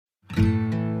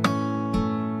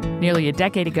Nearly a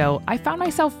decade ago, I found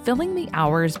myself filling the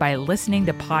hours by listening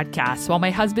to podcasts while my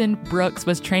husband, Brooks,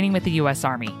 was training with the U.S.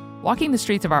 Army. Walking the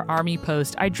streets of our Army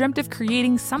post, I dreamt of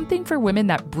creating something for women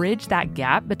that bridged that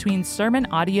gap between sermon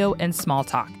audio and small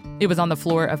talk. It was on the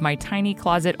floor of my tiny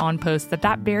closet on post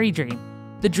that very dream,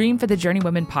 the dream for the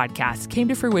Journeywomen podcast, came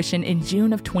to fruition in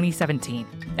June of 2017.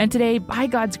 And today, by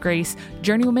God's grace,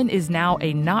 Journeywomen is now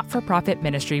a not-for-profit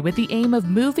ministry with the aim of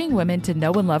moving women to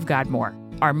know and love God more.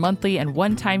 Our monthly and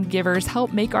one-time givers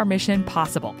help make our mission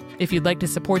possible. If you'd like to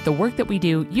support the work that we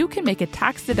do, you can make a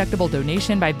tax-deductible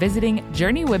donation by visiting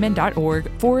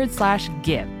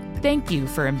journeywomen.org/give. Thank you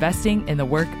for investing in the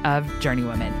work of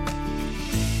Journeywomen.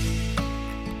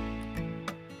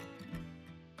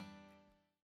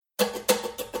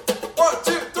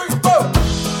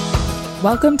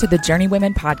 Welcome to the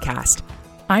Journeywomen podcast.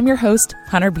 I'm your host,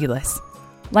 Hunter Belis.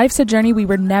 Life's a journey we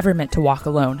were never meant to walk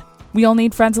alone. We all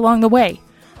need friends along the way.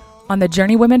 On the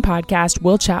Journeywomen podcast,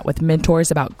 we'll chat with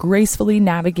mentors about gracefully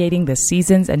navigating the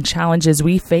seasons and challenges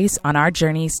we face on our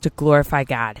journeys to glorify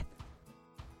God.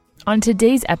 On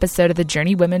today's episode of the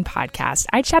Journeywomen podcast,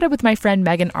 I chatted with my friend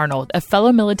Megan Arnold, a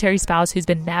fellow military spouse who's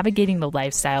been navigating the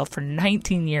lifestyle for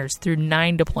 19 years through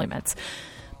 9 deployments.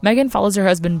 Megan follows her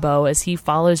husband, Bo, as he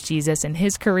follows Jesus in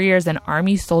his career as an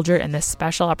Army soldier in the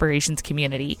Special Operations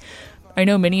community. I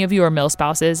know many of you are mil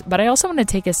spouses, but I also want to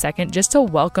take a second just to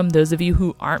welcome those of you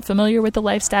who aren't familiar with the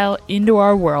lifestyle into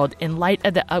our world in light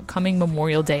of the upcoming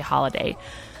Memorial Day holiday.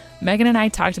 Megan and I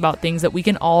talked about things that we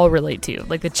can all relate to,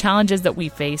 like the challenges that we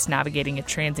face navigating a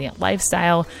transient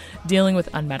lifestyle, dealing with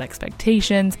unmet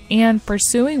expectations, and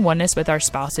pursuing oneness with our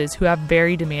spouses who have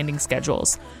very demanding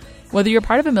schedules. Whether you're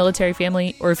part of a military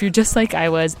family or if you're just like I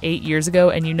was 8 years ago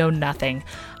and you know nothing,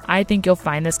 I think you'll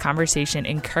find this conversation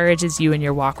encourages you in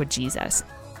your walk with Jesus.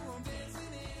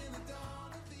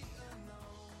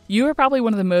 You are probably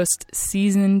one of the most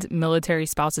seasoned military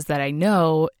spouses that I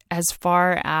know, as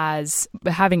far as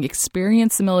having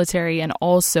experienced the military and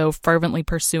also fervently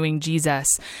pursuing Jesus,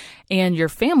 and your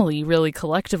family really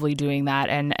collectively doing that,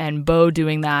 and Bo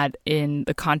doing that in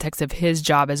the context of his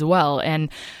job as well.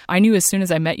 And I knew as soon as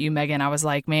I met you, Megan, I was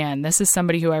like, man, this is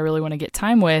somebody who I really want to get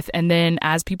time with. And then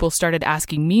as people started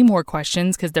asking me more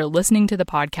questions, because they're listening to the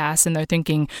podcast and they're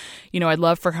thinking, I'd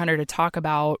love for Hunter to talk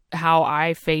about how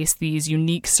I face these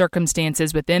unique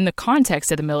circumstances within the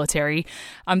context of the military,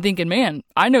 I'm thinking, man,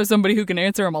 I know somebody who can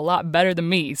answer them a lot better than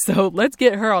me. So let's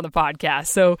get her on the podcast.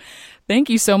 So thank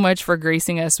you so much for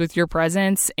gracing us with your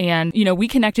presence. And, we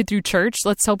connected through church.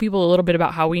 Let's tell people a little bit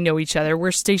about how we know each other.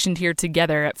 We're stationed here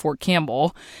together at Fort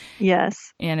Campbell.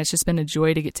 Yes. And it's just been a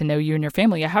joy to get to know you and your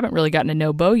family. I haven't really gotten to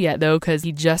know Bo yet, though, because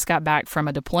he just got back from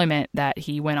a deployment that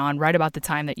he went on right about the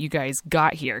time that you guys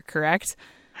got here, correct?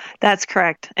 That's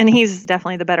correct. And he's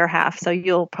definitely the better half. So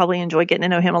you'll probably enjoy getting to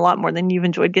know him a lot more than you've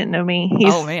enjoyed getting to know me.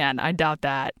 Oh, man, I doubt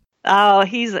that. Oh,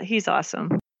 he's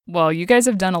awesome. Well, you guys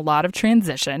have done a lot of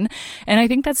transition, and I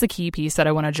think that's the key piece that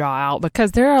I want to draw out,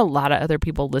 because there are a lot of other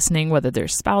people listening, whether they're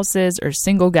spouses or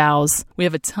single gals. We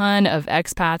have a ton of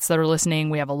expats that are listening.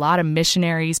 We have a lot of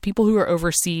missionaries, people who are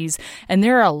overseas, and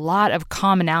there are a lot of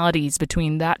commonalities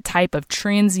between that type of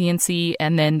transiency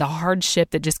and then the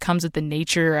hardship that just comes with the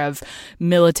nature of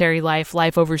military life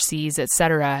overseas,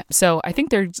 etc. So I think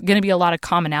there's going to be a lot of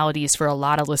commonalities for a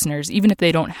lot of listeners, even if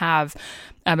they don't have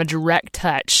a direct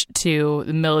touch to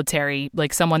the military,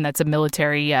 like someone that's a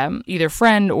military either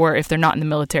friend or if they're not in the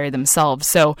military themselves.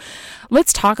 So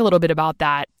let's talk a little bit about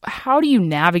that. How do you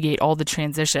navigate all the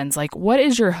transitions? Like, what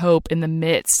is your hope in the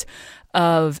midst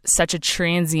of such a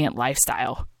transient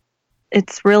lifestyle?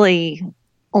 It's really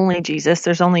only Jesus.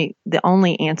 The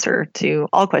only answer to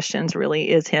all questions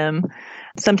really is Him.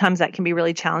 Sometimes that can be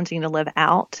really challenging to live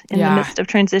out in the midst of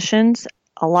transitions.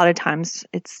 A lot of times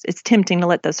it's tempting to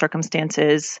let those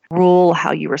circumstances rule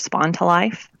how you respond to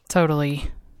life. Totally.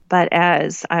 But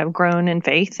as I've grown in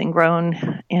faith and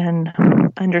grown in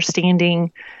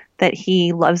understanding that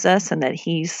He loves us and that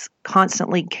He's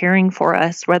constantly caring for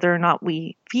us, whether or not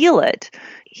we feel it,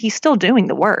 He's still doing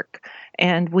the work.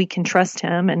 And we can trust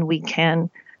Him, and we can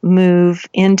move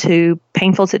into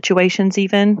painful situations,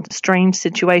 even strange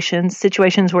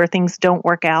situations where things don't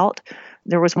work out.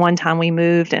 There was one time we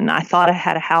moved and I thought I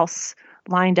had a house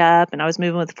lined up, and I was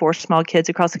moving with 4 small kids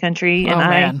across the country.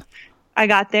 And I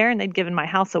got there and they'd given my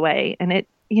house away. And it,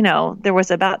 there was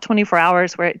about 24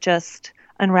 hours where it just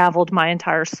unraveled my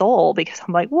entire soul, because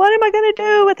I'm like, what am I going to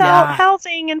do without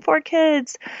housing and 4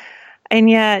 kids? And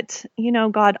yet,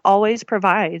 God always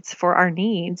provides for our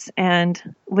needs. And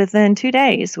within 2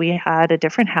 days, we had a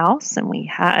different house and we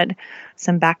had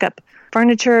some backup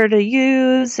furniture to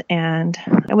use. And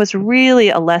it was really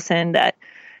a lesson that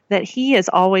that he is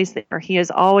always there. He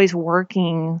is always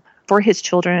working for his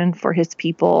children, for his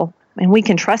people, and we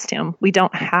can trust him. We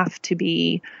don't have to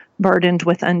be burdened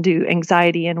with undue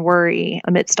anxiety and worry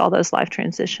amidst all those life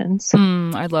transitions.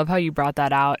 I love how you brought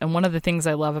that out. And one of the things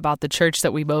I love about the church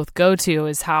that we both go to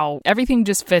is how everything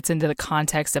just fits into the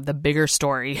context of the bigger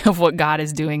story of what God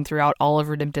is doing throughout all of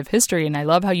redemptive history. And I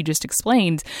love how you just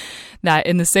explained that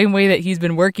in the same way that he's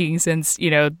been working since,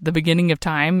 the beginning of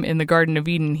time in the Garden of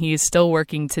Eden, he is still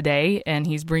working today, and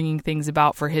he's bringing things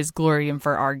about for his glory and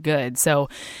for our good. So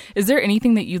is there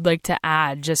anything that you'd like to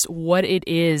add, just what it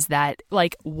is that,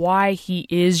 why he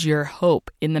is your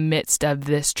hope in the midst of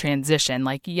this transition?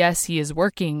 Yes, he is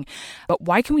working, but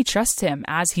why can we trust him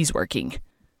as he's working?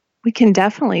 We can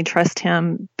definitely trust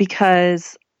him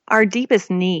because our deepest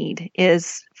need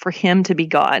is for him to be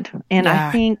God. And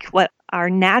I think what our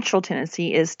natural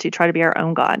tendency is to try to be our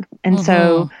own God. And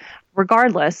so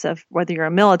regardless of whether you're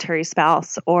a military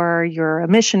spouse or you're a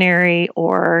missionary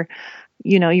or,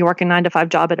 you work a 9-to-5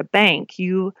 job at a bank,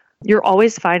 you're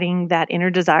always fighting that inner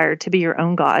desire to be your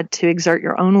own God, to exert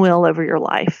your own will over your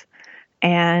life.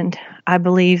 And I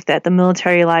believe that the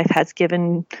military life has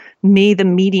given me the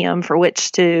medium for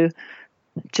which to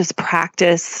just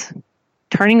practice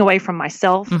turning away from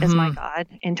myself as my God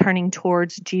and turning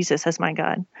towards Jesus as my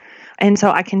God. And so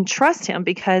I can trust him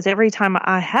because every time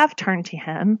I have turned to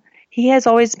him, he has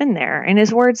always been there. And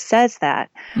his word says that.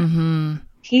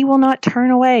 He will not turn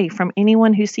away from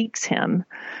anyone who seeks him.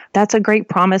 That's a great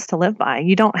promise to live by.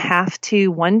 You don't have to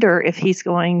wonder if he's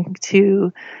going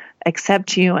to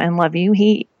accept you and love you.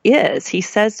 He is. He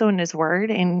says so in his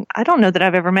word. And I don't know that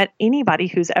I've ever met anybody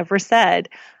who's ever said,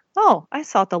 "Oh, I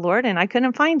sought the Lord and I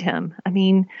couldn't find him." I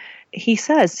mean, he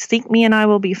says, "Seek me and I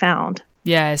will be found."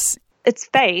 Yes. It's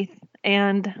faith.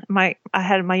 And I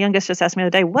had my youngest just asked me the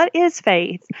other day, "What is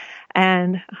faith?"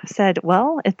 And I said,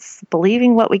 "Well, it's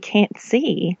believing what we can't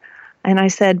see." And I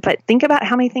said, "But think about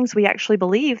how many things we actually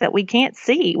believe that we can't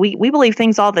see. We believe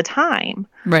things all the time.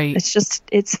 Right.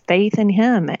 It's faith in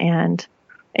him.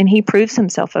 And he proves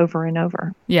himself over and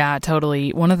over." Yeah,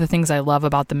 totally. One of the things I love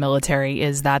about the military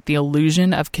is that the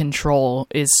illusion of control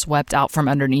is swept out from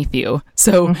underneath you.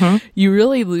 So you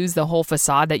really lose the whole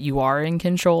facade that you are in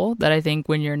control, that I think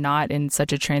when you're not in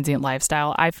such a transient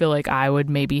lifestyle, I feel like I would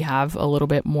maybe have a little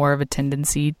bit more of a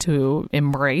tendency to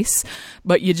embrace,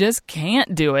 but you just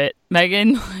can't do it,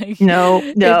 Megan. No.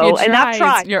 And I've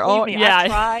tried. I've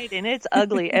tried, and it's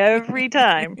ugly every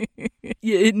time.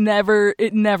 It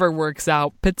never works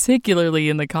out, particularly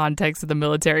in the context of the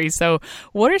military. So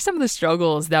what are some of the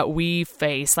struggles that we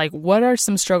face? What are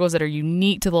some struggles that are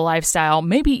unique to the lifestyle?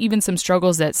 Maybe even some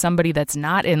struggles that somebody that's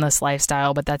not in this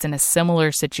lifestyle, but that's in a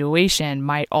similar situation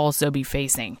might also be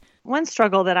facing. One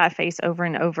struggle that I face over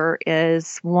and over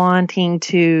is wanting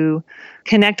to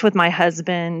connect with my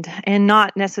husband and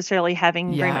not necessarily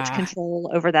having very much control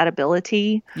over that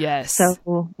ability. Yes.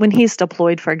 So when he's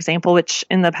deployed, for example, which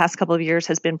in the past couple of years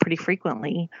has been pretty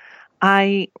frequently,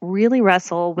 I really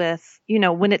wrestle with,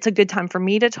 when it's a good time for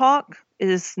me to talk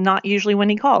is not usually when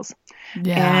he calls.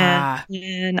 Yeah.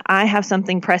 And I have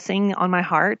something pressing on my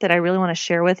heart that I really want to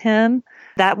share with him.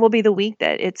 That will be the week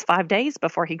that it's 5 days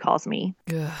before he calls me.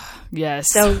 Yes.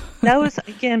 So that was,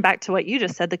 again, back to what you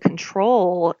just said, the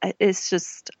control is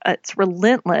just, it's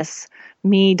relentless.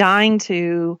 Me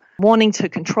wanting to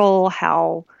control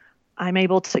how I'm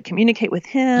able to communicate with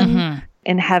him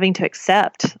and having to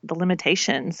accept the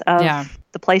limitations of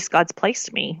the place God's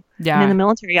placed me. Yeah. And in the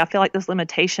military, I feel like those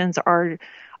limitations are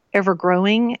ever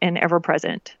growing and ever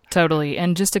present. Totally.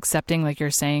 And just accepting, like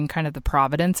you're saying, kind of the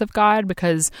providence of God,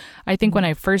 because I think when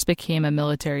I first became a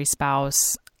military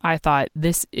spouse, I thought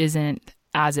this isn't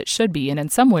as it should be. And in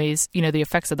some ways, the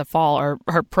effects of the fall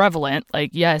are prevalent.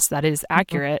 Yes, that is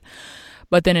accurate.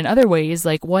 But then in other ways,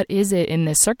 what is it in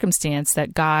this circumstance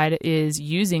that God is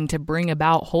using to bring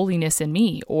about holiness in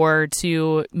me, or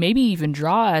to maybe even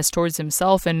draw us towards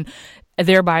himself and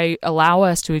thereby allow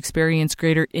us to experience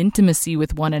greater intimacy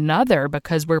with one another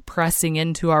because we're pressing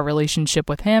into our relationship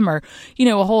with him, or,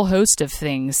 a whole host of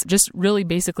things. Just really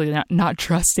basically not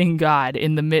trusting God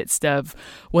in the midst of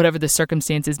whatever the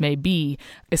circumstances may be,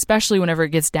 especially whenever it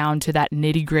gets down to that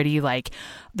nitty gritty,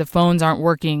 the phones aren't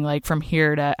working from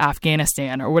here to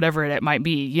Afghanistan or whatever it might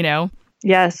be,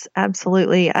 Yes,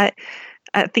 absolutely. I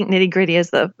think nitty gritty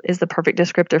is the perfect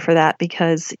descriptor for that,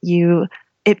 because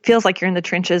it feels like you're in the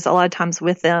trenches a lot of times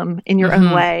with them in your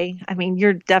own way. I mean,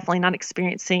 you're definitely not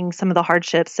experiencing some of the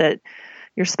hardships that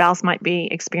your spouse might be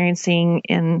experiencing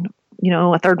in,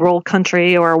 a third world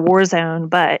country or a war zone,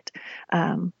 but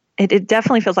it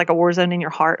definitely feels like a war zone in your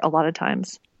heart a lot of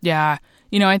times. Yeah.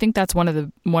 I think that's one of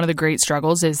the great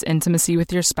struggles is intimacy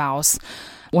with your spouse.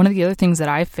 One of the other things that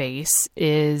I face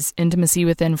is intimacy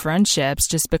within friendships,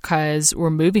 just because we're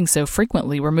moving so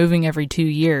frequently. We're moving every 2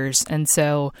 years. And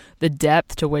so the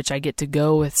depth to which I get to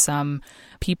go with some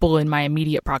people in my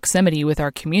immediate proximity with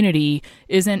our community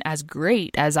isn't as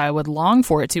great as I would long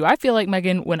for it to. I feel like,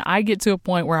 Megan, when I get to a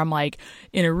point where I'm like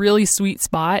in a really sweet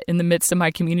spot in the midst of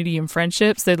my community and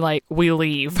friendships, then like we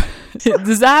leave.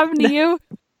 Does that happen to you?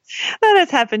 That has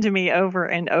happened to me over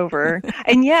and over.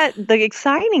 And yet the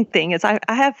exciting thing is I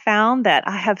have found that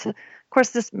I have, of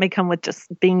course, this may come with just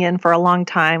being in for a long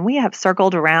time. We have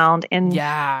circled around and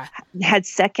had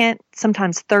second,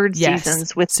 sometimes third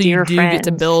seasons with dear friends. So you do get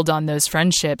to build on those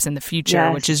friendships in the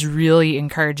future, which is really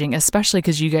encouraging, especially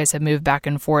because you guys have moved back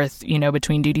and forth,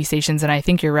 between duty stations. And I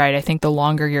think you're right. I think the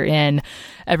longer you're in,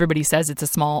 everybody says it's a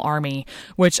small army,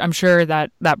 which I'm sure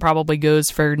that probably goes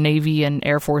for Navy and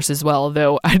Air Force as well,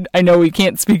 though I know we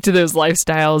can't speak to those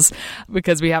lifestyles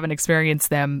because we haven't experienced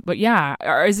them. But yeah,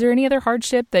 is there any other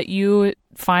hardship that you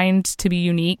find to be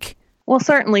unique? Well,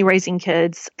 certainly raising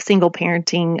kids, single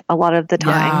parenting a lot of the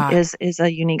time is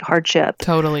a unique hardship.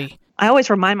 Totally. I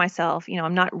always remind myself,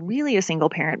 I'm not really a single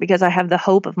parent because I have the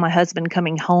hope of my husband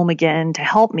coming home again to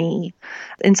help me.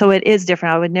 And so it is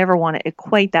different. I would never want to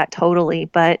equate that totally,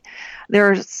 but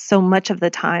there's so much of the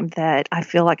time that I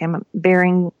feel like I'm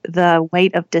bearing the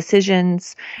weight of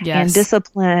decisions and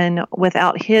discipline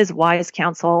without his wise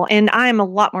counsel. And I'm a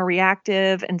lot more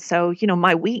reactive. And so,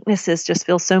 my weaknesses just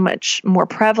feel so much more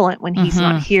prevalent when he's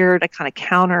not here to kind of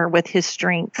counter with his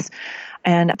strengths.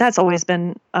 And that's always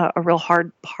been a real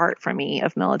hard part for me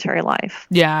of military life.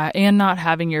 Yeah, and not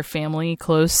having your family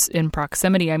close in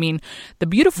proximity. I mean, the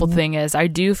beautiful thing is I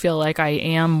do feel like I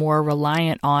am more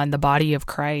reliant on the body of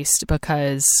Christ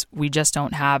because we just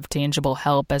don't have tangible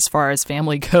help as far as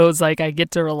family goes. Like I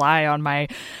get to rely on my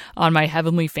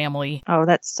heavenly family. Oh,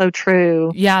 that's so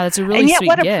true. Yeah, that's a really sweet gift.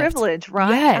 And yet what a privilege,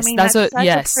 right? Yes, I mean, that's such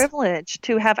a privilege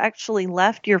to have actually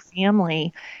left your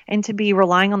family and to be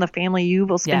relying on the family you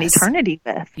will spend eternity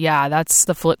with. Yeah, that's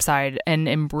the flip side, and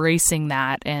embracing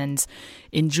that and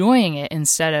enjoying it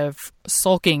instead of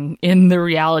sulking in the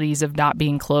realities of not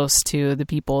being close to the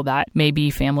people that may be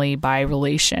family by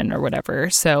relation or whatever.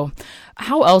 So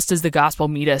how else does the gospel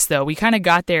meet us, though? We kind of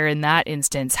got there in that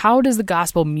instance. How does the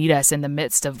gospel meet us in the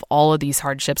midst of all of these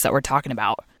hardships that we're talking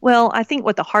about? Well, I think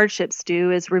what the hardships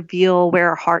do is reveal where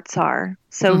our hearts are.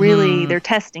 So really, they're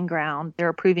testing ground. They're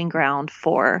a proving ground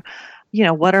for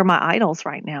what are my idols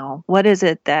right now? What is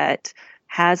it that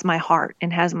has my heart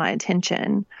and has my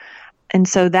attention? And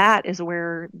so that is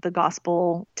where the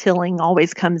gospel tilling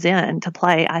always comes in to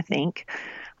play, I think.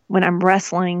 When I'm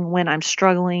wrestling, when I'm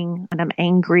struggling, when I'm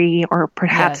angry, or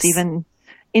perhaps even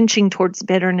inching towards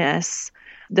bitterness,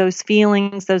 those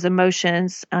feelings, those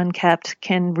emotions unkept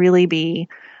can really be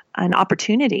an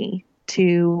opportunity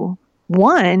to,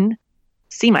 one,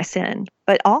 see my sin,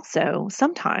 but also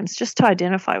sometimes just to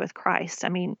identify with Christ. I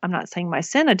mean, I'm not saying my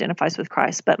sin identifies with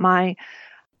Christ, but my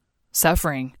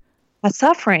suffering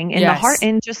and the heart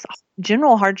and just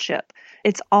general hardship.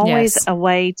 It's always a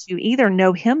way to either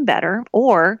know him better,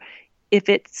 or if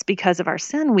it's because of our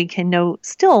sin, we can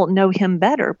still know him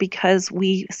better because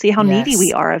we see how needy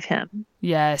we are of him.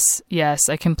 Yes,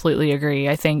 I completely agree.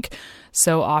 I think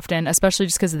so often, especially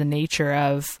just because of the nature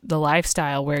of the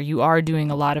lifestyle where you are doing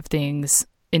a lot of things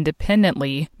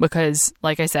independently because,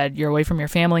 like I said, you're away from your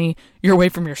family, you're away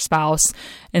from your spouse.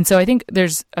 And so I think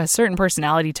there's a certain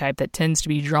personality type that tends to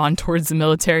be drawn towards the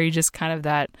military, just kind of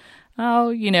that,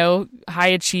 high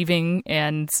achieving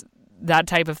and that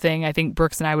type of thing. I think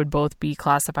Brooks and I would both be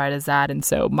classified as that. And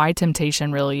so my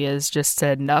temptation really is just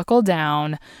to knuckle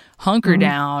down, hunker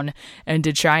down, and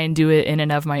to try and do it in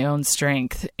and of my own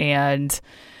strength. And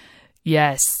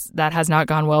yes, that has not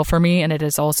gone well for me, and it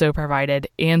has also provided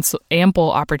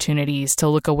ample opportunities to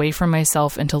look away from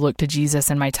myself and to look to Jesus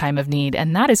in my time of need.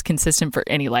 And that is consistent for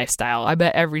any lifestyle. I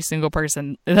bet every single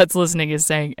person that's listening is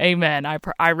saying, amen. I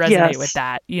resonate with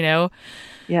that,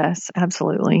 Yes,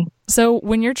 absolutely. So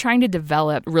when you're trying to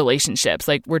develop relationships,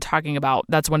 like we're talking about,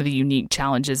 that's one of the unique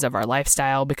challenges of our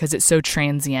lifestyle because it's so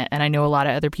transient. And I know a lot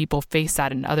of other people face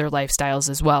that in other lifestyles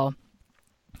as well.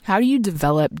 How do you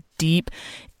develop deep,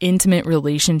 intimate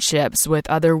relationships with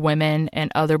other women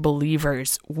and other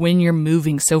believers when you're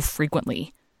moving so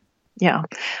frequently? Yeah.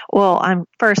 Well, I'm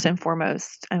first and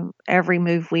foremost, every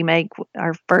move we make,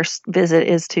 our first visit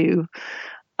is to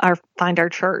find our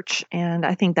church. And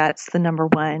I think that's the number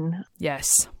one.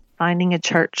 Yes. Finding a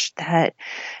church that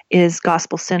is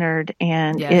gospel-centered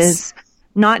and is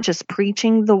not just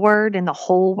preaching the word and the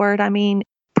whole word. I mean,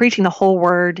 preaching the whole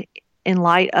word in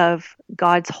light of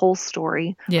God's whole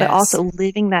story, Yes. but also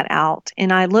living that out.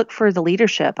 And I look for the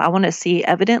leadership. I want to see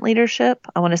evident leadership.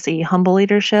 I want to see humble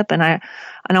leadership, and I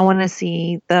want to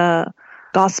see the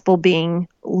gospel being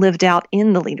lived out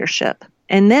in the leadership.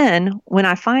 And then when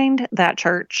I find that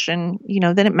church and,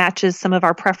 then it matches some of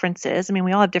our preferences. I mean,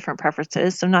 we all have different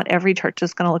preferences, so not every church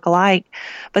is going to look alike.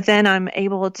 But then I'm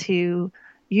able to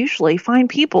usually find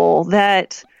people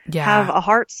that have a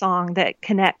heart song that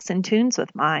connects and tunes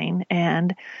with mine.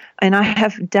 And I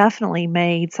have definitely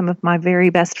made some of my very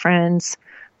best friends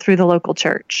through the local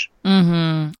church.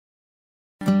 Mm-hmm.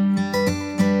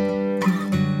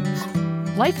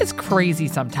 Life is crazy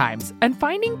sometimes, and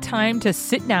finding time to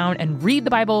sit down and read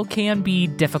the Bible can be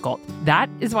difficult.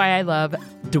 That is why I love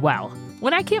Dwell.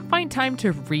 When I can't find time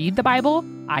to read the Bible,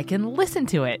 I can listen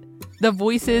to it. The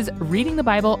voices reading the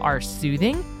Bible are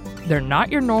soothing. They're not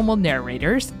your normal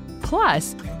narrators.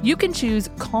 Plus, you can choose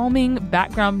calming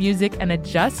background music and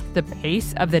adjust the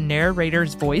pace of the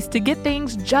narrator's voice to get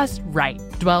things just right.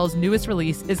 Dwell's newest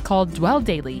release is called Dwell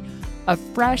Daily, a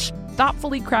fresh,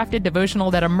 thoughtfully crafted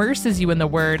devotional that immerses you in the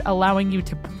Word, allowing you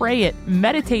to pray it,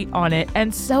 meditate on it,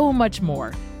 and so much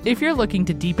more. If you're looking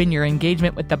to deepen your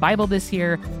engagement with the Bible this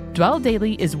year, Dwell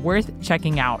Daily is worth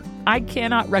checking out. I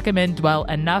cannot recommend Dwell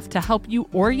enough to help you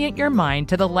orient your mind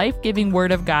to the life-giving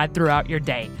Word of God throughout your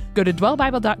day. Go to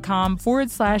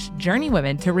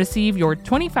dwellbible.com/journeywomen to receive your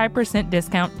 25%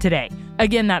 discount today.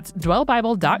 Again, that's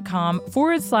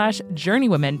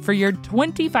dwellbible.com/journeywomen for your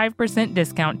 25%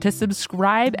 discount to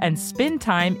subscribe and spend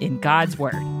time in God's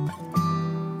Word.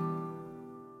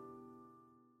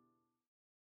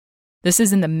 This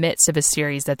is in the midst of a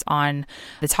series that's on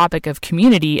the topic of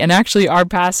community. And actually, our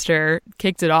pastor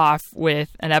kicked it off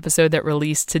with an episode that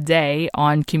released today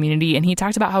on community. And he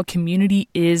talked about how community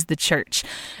is the church.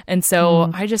 And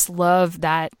so I just love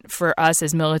that for us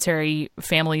as military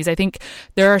families. I think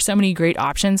there are so many great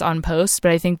options on posts,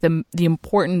 but I think the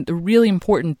really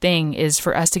important thing is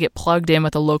for us to get plugged in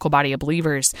with a local body of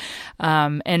believers.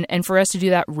 And for us to do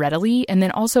that readily. And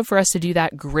then also for us to do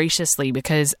that graciously,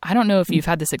 because I don't know if you've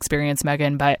had this experience,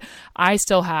 Megan, but I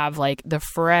still have like the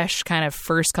fresh kind of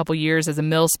first couple years as a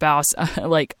mil spouse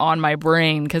like on my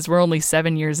brain, because we're only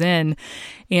 7 years in.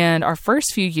 And our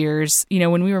first few years,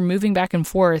 when we were moving back and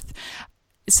forth,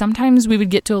 sometimes we would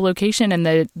get to a location and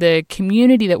the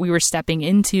community that we were stepping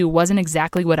into wasn't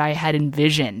exactly what I had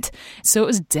envisioned. So it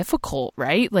was difficult,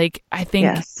 right? Like, I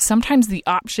think sometimes the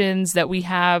options that we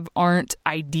have aren't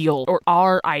ideal or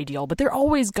are ideal, but they're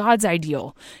always God's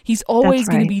ideal. He's always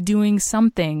going to be doing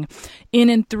something in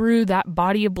and through that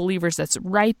body of believers that's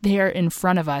right there in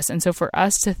front of us. And so for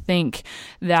us to think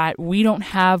that we don't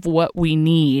have what we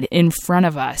need in front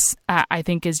of us, I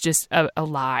think is just a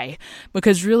lie.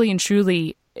 Because really and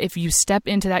truly, if you step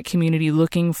into that community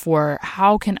looking for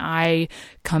how can I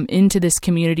come into this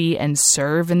community and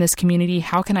serve in this community?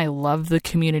 How can I love the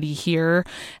community here?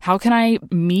 How can I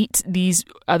meet these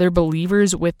other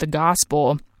believers with the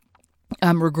gospel?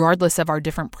 Regardless of our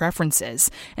different preferences,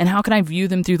 and how can I view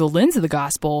them through the lens of the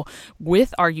gospel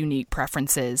with our unique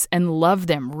preferences and love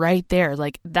them right there?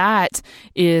 Like, that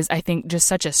is, I think, just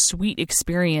such a sweet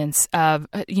experience of,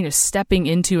 stepping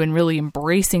into and really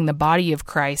embracing the body of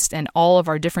Christ and all of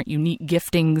our different unique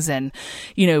giftings and,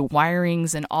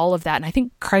 wirings and all of that. And I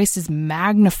think Christ is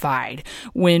magnified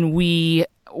when we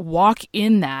walk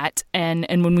in that and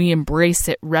when we embrace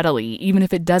it readily, even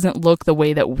if it doesn't look the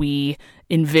way that we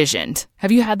envisioned.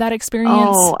 Have you had that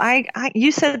experience? Oh,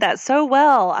 you said that so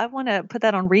well. I want to put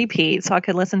that on repeat so I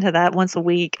could listen to that once a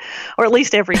week, or at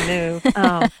least every move.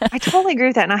 I totally agree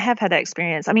with that. And I have had that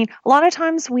experience. I mean, a lot of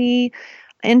times we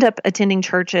end up attending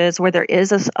churches where there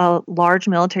is a large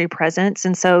military presence.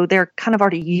 And so they're kind of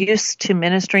already used to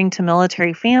ministering to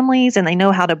military families, and they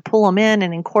know how to pull them in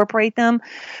and incorporate them.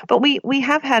 But we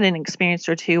have had an experience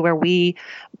or two where we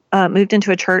moved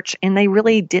into a church and they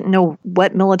really didn't know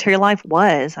what military life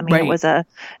was. I mean, It was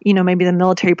maybe the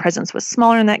military presence was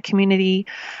smaller in that community.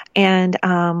 And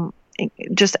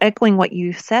just echoing what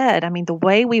you said, I mean, the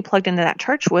way we plugged into that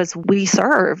church was we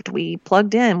served, we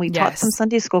plugged in, we taught some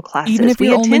Sunday school classes. Even if we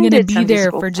you're only going to be Sunday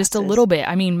there for just a little bit.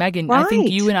 I mean, Megan, I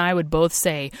think you and I would both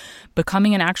say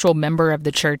becoming an actual member of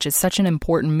the church is such an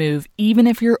important move, even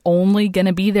if you're only going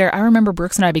to be there. I remember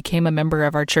Brooks and I became a member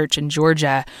of our church in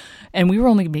Georgia, and we were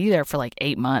only going to be there for like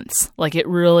 8 months. Like,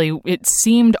 it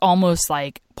seemed almost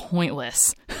like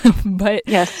pointless. But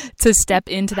yes, to step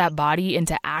into that body and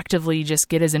to actively just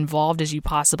get as involved as you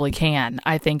possibly can,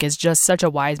 I think is just such a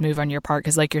wise move on your part.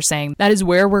 Because like you're saying, that is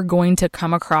where we're going to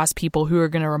come across people who are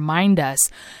going to remind us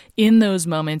in those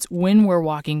moments when we're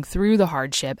walking through the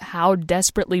hardship, how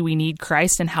desperately we need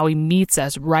Christ and how he meets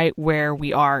us right where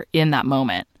we are in that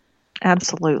moment.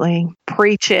 Absolutely.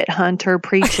 Preach it, Hunter.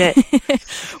 Preach it.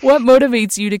 What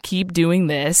motivates you to keep doing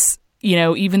this,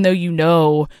 even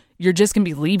though you're just going to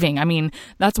be leaving? I mean,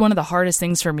 that's one of the hardest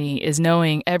things for me is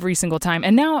knowing every single time.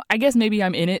 And now I guess maybe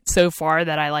I'm in it so far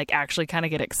that I like actually kind of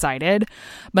get excited.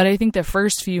 But I think the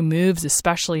first few moves,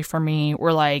 especially for me,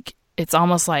 were like, it's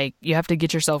almost like you have to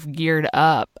get yourself geared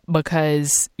up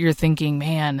because you're thinking,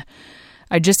 man,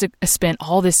 I just spent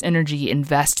all this energy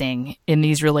investing in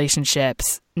these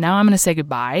relationships. Now I'm going to say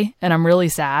goodbye and I'm really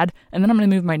sad. And then I'm going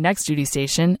to move my next duty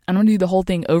station and I'm going to do the whole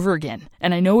thing over again.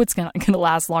 And I know it's not going to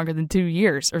last longer than 2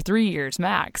 years or 3 years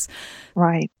max.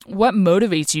 Right. What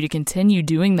motivates you to continue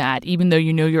doing that, even though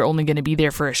you know you're only going to be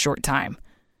there for a short time?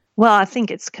 Well, I think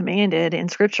it's commanded in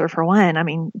Scripture for one. I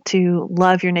mean, to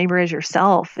love your neighbor as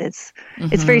yourself. It's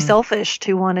very selfish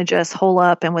to want to just hole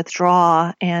up and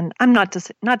withdraw. And I'm not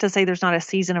to say there's not a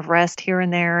season of rest here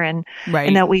and there, and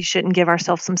that we shouldn't give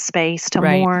ourselves some space to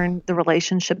mourn the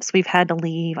relationships we've had to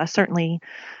leave. I certainly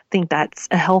think that's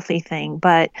a healthy thing,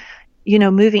 but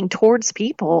moving towards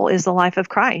people is the life of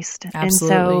Christ. Absolutely. And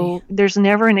so there's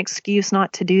never an excuse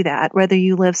not to do that, whether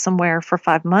you live somewhere for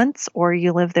 5 months or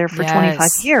you live there for 25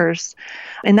 years.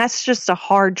 And that's just a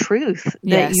hard truth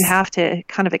that you have to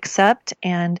kind of accept.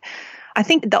 And I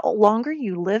think the longer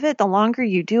you live it, the longer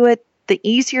you do it, the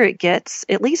easier it gets.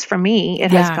 At least for me,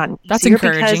 it has gotten easier. That's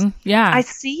encouraging. Because I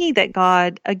see that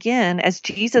God, again, as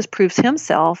Jesus proves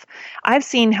himself, I've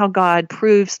seen how God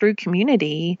proves through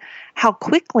community how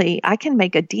quickly I can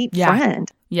make a deep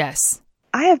friend. Yes.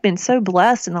 I have been so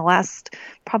blessed in the last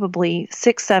probably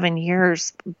 6-7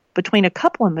 years between a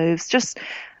couple of moves, just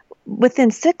within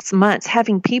 6 months,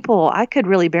 having people I could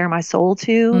really bare my soul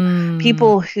to,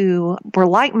 people who were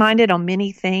like-minded on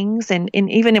many things. And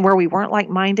even where we weren't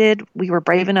like-minded, we were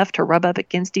brave enough to rub up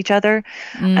against each other.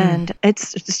 And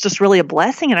it's just really a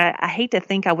blessing. And I hate to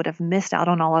think I would have missed out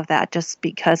on all of that just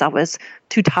because I was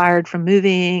too tired from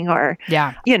moving or,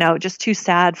 just too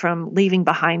sad from leaving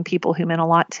behind people who meant a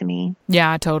lot to me.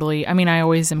 Yeah, totally. I mean, I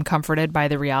always am comforted by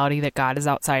the reality that God is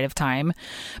outside of time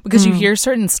because you hear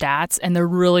certain stats and they're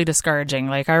really discouraging.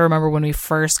 Like I remember when we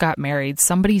first got married,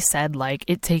 somebody said like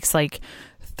it takes like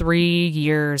 3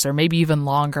 years or maybe even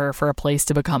longer for a place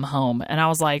to become home. And I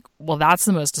was like, well, that's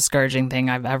the most discouraging thing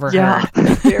I've ever heard.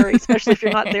 Very, especially if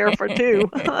you're not there for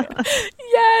 2.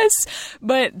 Yes.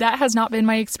 But that has not been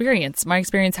my experience. My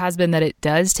experience has been that it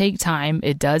does take time.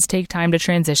 It does take time to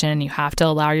transition and you have to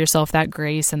allow yourself that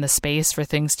grace and the space for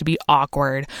things to be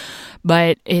awkward.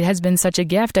 But it has been such a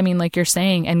gift. I mean, like you're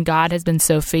saying, and God has been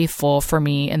so faithful for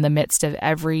me in the midst of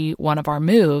every one of our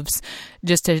moves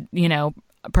just to,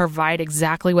 provide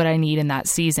exactly what I need in that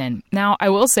season. Now, I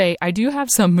will say I do have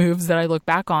some moves that I look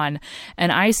back on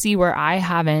and I see where I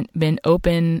haven't been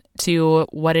open to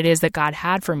what it is that God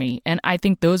had for me. And I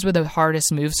think those were the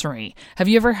hardest moves for me. Have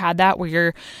you ever had that where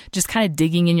you're just kind of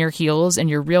digging in your heels and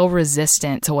you're real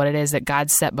resistant to what it is that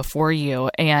God set before you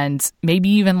and maybe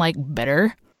even like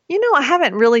bitter? I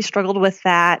haven't really struggled with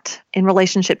that in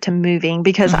relationship to moving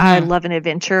because I love an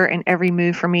adventure and every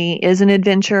move for me is an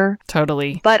adventure.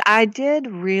 Totally. But I did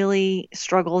really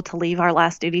struggle to leave our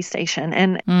last duty station.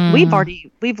 And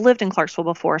we've lived in Clarksville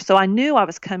before. So I knew I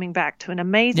was coming back to an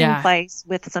amazing place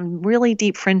with some really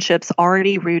deep friendships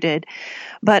already rooted.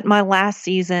 But my last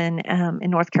season in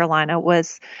North Carolina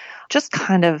was just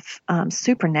kind of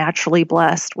supernaturally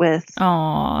blessed with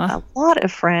a lot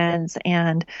of friends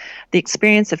and the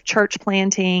experience of church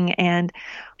planting. And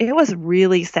it was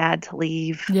really sad to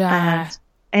leave. Yeah.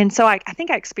 And so I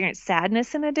think I experienced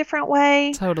sadness in a different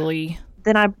way. Totally.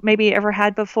 Than I maybe ever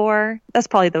had before. That's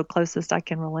probably the closest I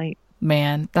can relate.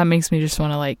 Man, that makes me just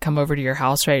want to like come over to your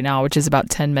house right now, which is about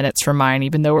 10 minutes from mine,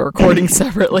 even though we're recording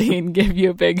separately, and give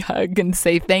you a big hug and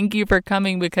say thank you for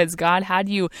coming because God had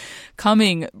you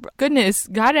coming. Goodness,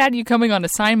 God had you coming on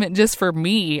assignment just for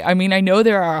me. I mean, I know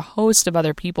there are a host of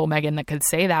other people, Megan, that could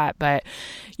say that, but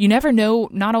you never know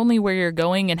not only where you're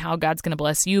going and how God's going to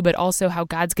bless you, but also how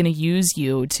God's going to use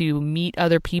you to meet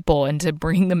other people and to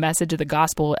bring the message of the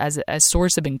gospel as a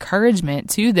source of encouragement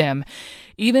to them,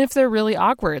 even if they're really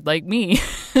awkward like me.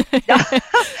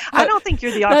 I don't think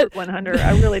you're the awkward one, Hunter.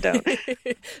 I really don't.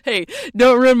 Hey,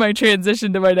 don't ruin my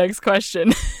transition to my next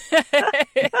question.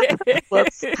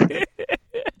 Whoops.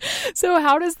 So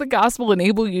how does the gospel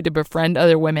enable you to befriend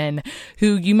other women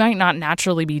who you might not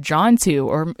naturally be drawn to,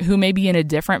 or who may be in a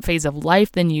different phase of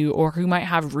life than you, or who might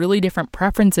have really different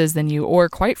preferences than you, or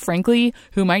quite frankly,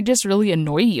 who might just really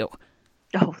annoy you?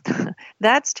 Oh,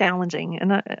 that's challenging.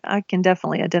 And I can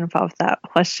definitely identify with that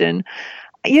question.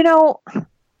 You know,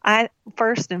 I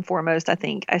first and foremost, I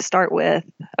think I start with,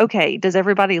 okay, does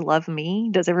everybody love me?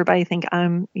 Does everybody think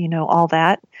I'm, all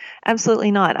that? Absolutely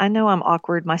not. I know I'm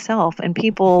awkward myself, and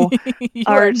people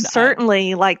are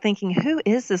certainly like thinking, who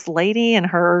is this lady and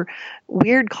her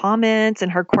weird comments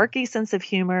and her quirky sense of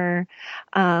humor?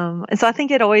 And so I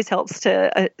think it always helps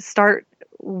to start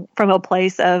from a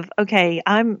place of, okay,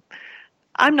 I'm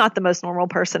not the most normal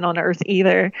person on earth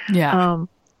either. Yeah.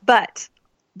 But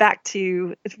back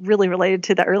to, it's really related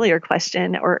to the earlier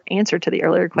question, or answer to the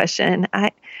earlier question.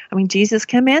 I mean, Jesus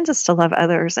commands us to love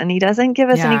others, and he doesn't give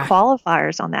us any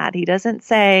qualifiers on that. He doesn't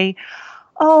say,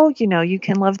 oh, you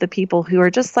can love the people who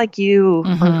are just like you,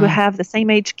 or who have the same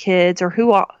age kids, or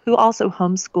who also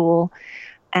homeschool.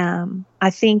 I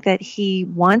think that he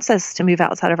wants us to move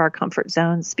outside of our comfort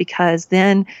zones, because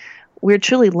then we're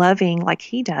truly loving like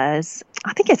he does.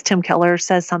 I think it's Tim Keller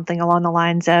says something along the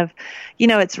lines of,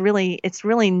 it's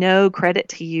really no credit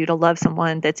to you to love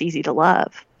someone that's easy to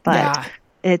love, but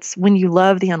it's when you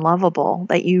love the unlovable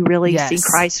that you really see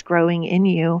Christ growing in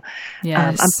you.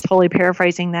 Yes. I'm totally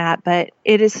paraphrasing that, but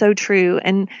it is so true.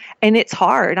 And it's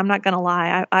hard. I'm not going to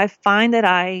lie. I find that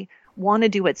I want to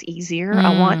do what's easier.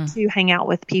 I want to hang out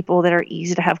with people that are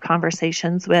easy to have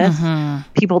conversations with,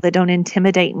 people that don't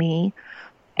intimidate me.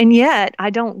 And yet I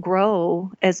don't grow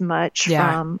as much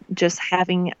from just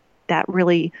having that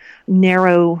really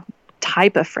narrow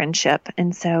type of friendship.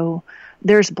 And so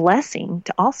there's blessing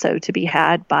to be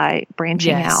had by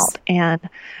branching out. And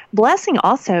blessing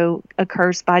also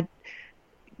occurs by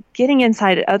getting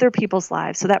inside other people's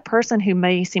lives. So that person who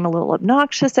may seem a little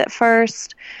obnoxious at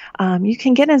first, you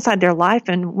can get inside their life.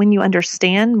 And when you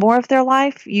understand more of their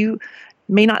life, you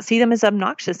may not see them as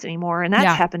obnoxious anymore. And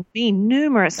that's happened to me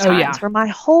numerous times, where my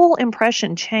whole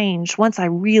impression changed once I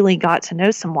really got to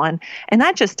know someone. And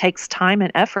that just takes time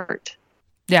and effort.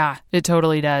 Yeah, it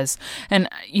totally does. And,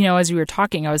 as you were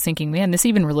talking, I was thinking, man, this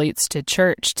even relates to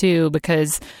church too,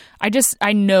 because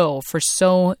I know for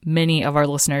so many of our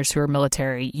listeners who are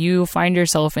military, you find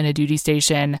yourself in a duty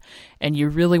station and you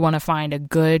really want to find a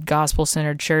good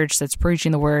gospel-centered church that's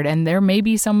preaching the word. And there may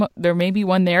be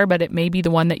one there, but it may be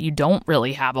the one that you don't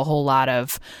really have a whole lot of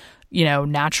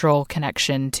natural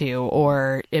connection to,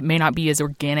 or it may not be as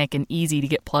organic and easy to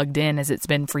get plugged in as it's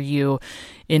been for you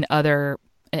in other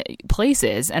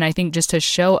places. And I think just to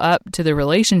show up to the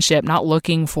relationship, not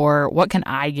looking for what can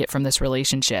I get from this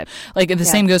relationship. Like the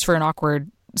same goes for an awkward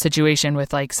situation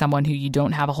with like someone who you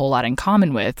don't have a whole lot in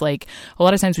common with. Like a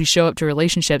lot of times we show up to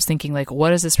relationships thinking like,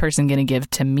 what is this person going to give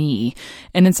to me?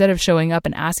 And instead of showing up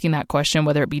and asking that question,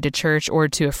 whether it be to church or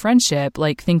to a friendship,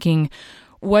 like thinking,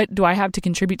 what do I have to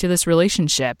contribute to this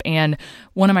relationship? And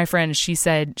one of my friends, she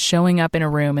said, showing up in a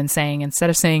room and saying,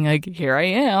 instead of saying like, here I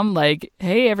am, like,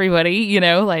 hey, everybody,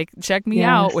 like, check me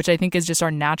out, which I think is just our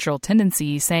natural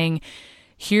tendency, saying,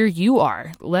 here you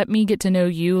are. Let me get to know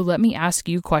you. Let me ask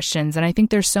you questions. And I think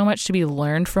there's so much to be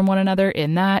learned from one another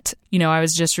in that. I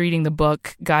was just reading the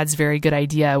book, God's Very Good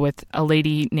Idea, with a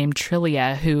lady named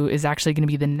Trillia, who is actually going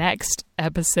to be the next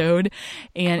episode.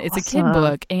 And it's a kid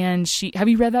book. And have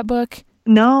you read that book?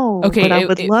 No, okay, but I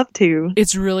would love to.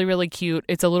 It's really, really cute.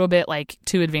 It's a little bit like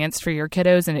too advanced for your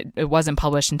kiddos, and it wasn't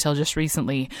published until just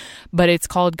recently. But it's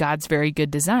called God's Very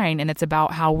Good Design, and it's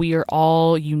about how we are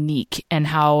all unique and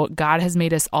how God has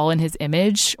made us all in his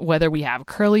image, whether we have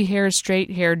curly hair, straight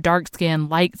hair, dark skin,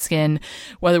 light skin,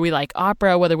 whether we like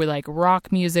opera, whether we like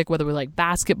rock music, whether we like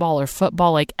basketball or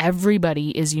football, like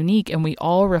everybody is unique, and we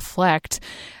all reflect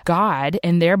God,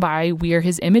 and thereby we are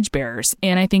his image bearers.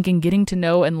 And I think in getting to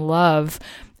know and love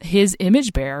his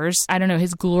image bearers, I don't know,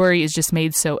 his glory is just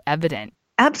made so evident.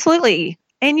 Absolutely.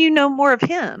 And you know more of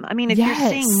him. I mean, if you're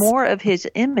seeing more of his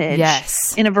image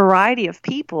in a variety of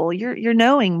people, you're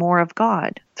knowing more of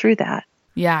God through that.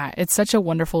 Yeah, it's such a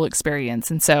wonderful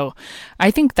experience. And so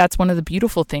I think that's one of the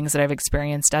beautiful things that I've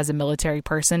experienced as a military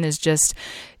person is just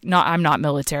I'm not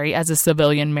military, as a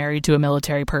civilian married to a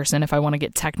military person, if I want to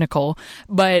get technical,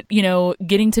 but,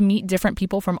 getting to meet different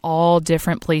people from all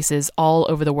different places all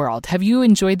over the world. Have you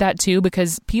enjoyed that too?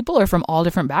 Because people are from all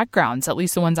different backgrounds, at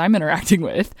least the ones I'm interacting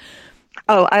with.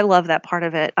 Oh, I love that part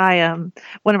of it.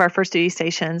 One of our first duty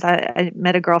stations, I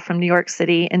met a girl from New York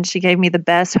City, and she gave me the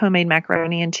best homemade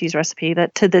macaroni and cheese recipe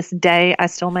that to this day I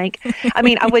still make. I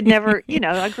mean, I would never,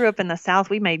 I grew up in the South.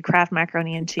 We made Kraft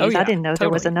macaroni and cheese. Oh, yeah, I didn't know there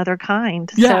was totally. another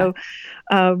kind. Yeah.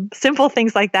 So simple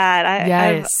things like that. I've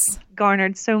Yes.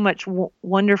 garnered so much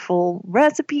wonderful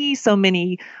recipes, so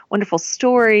many wonderful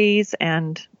stories,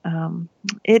 and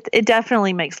it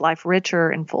definitely makes life richer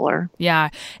and fuller. Yeah.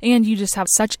 And you just have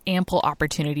such ample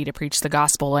opportunity to preach the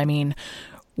gospel. I mean,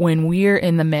 when we're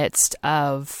in the midst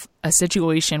of a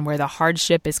situation where the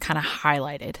hardship is kind of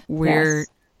highlighted, we're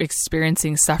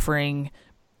experiencing suffering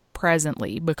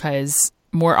presently because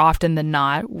more often than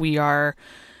not, we are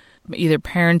either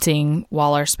parenting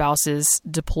while our spouse is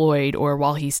deployed or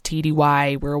while he's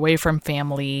TDY, we're away from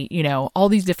family, all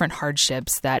these different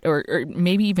hardships that, or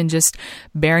maybe even just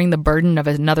bearing the burden of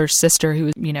another sister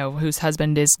who, whose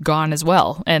husband is gone as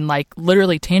well. And like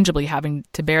literally tangibly having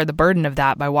to bear the burden of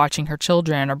that by watching her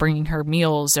children or bringing her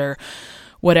meals or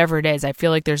whatever it is. I feel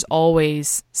like there's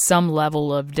always some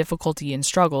level of difficulty and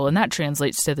struggle, and that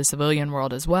translates to the civilian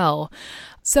world as well.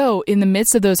 So in the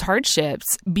midst of those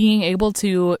hardships, being able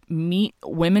to meet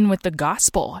women with the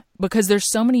gospel, because there's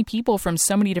so many people from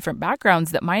so many different backgrounds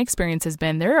that my experience has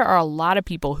been, there are a lot of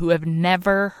people who have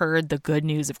never heard the good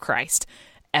news of Christ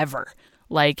ever.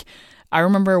 Like, I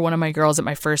remember one of my girls at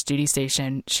my first duty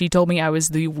station, she told me I was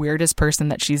the weirdest person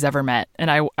that she's ever met.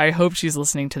 And I hope she's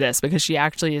listening to this because she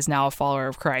actually is now a follower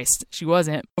of Christ. She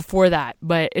wasn't before that,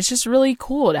 but it's just really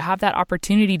cool to have that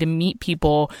opportunity to meet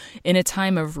people in a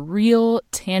time of real,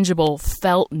 tangible,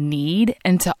 felt need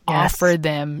and to offer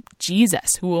them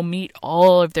Jesus, who will meet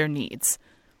all of their needs.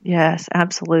 Yes,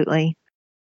 absolutely.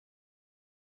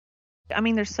 I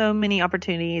mean, there's so many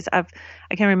opportunities. I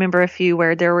can remember a few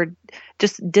where there were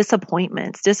just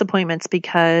disappointments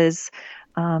because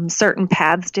certain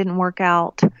paths didn't work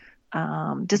out.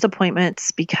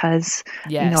 Disappointments because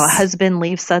a husband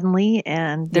leaves suddenly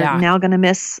and they're now going to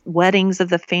miss weddings of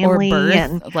the family, or birth,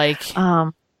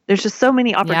 and there's just so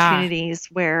many opportunities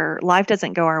where life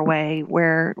doesn't go our way,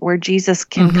 where Jesus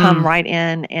can come right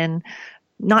in and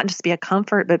not just be a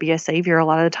comfort, but be a savior a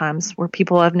lot of the times where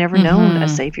people have never known a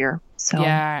savior. So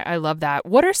yeah, I love that.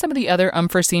 What are some of the other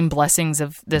unforeseen blessings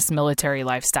of this military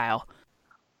lifestyle?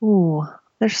 Ooh,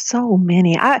 there's so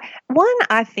many. One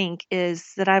I think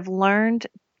is that I've learned,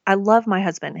 I love my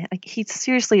husband. He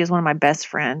seriously is one of my best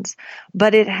friends,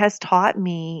 but it has taught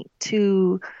me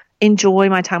to enjoy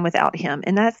my time without him.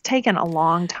 And that's taken a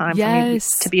long time for me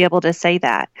to be able to say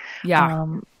that. Yeah.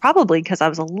 Probably because I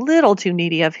was a little too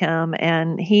needy of him,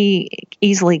 and he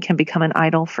easily can become an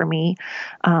idol for me.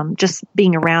 Just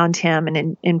being around him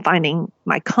and in finding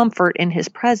my comfort in his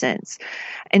presence.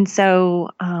 And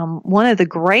so one of the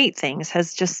great things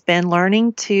has just been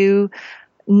learning to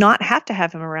not have to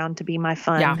have him around to be my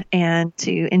fun and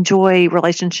to enjoy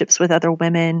relationships with other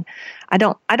women. I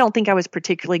don't think I was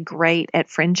particularly great at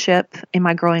friendship in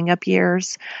my growing up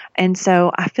years. And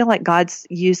so I feel like God's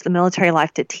used the military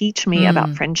life to teach me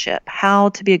about friendship, how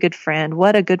to be a good friend,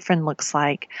 what a good friend looks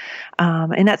like.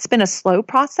 And that's been a slow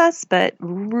process, but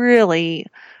really,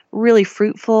 really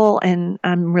fruitful. And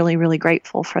I'm really, really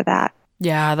grateful for that.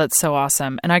 Yeah, that's so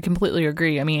awesome. And I completely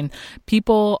agree. I mean,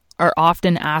 people are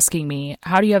often asking me,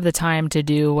 how do you have the time to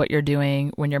do what you're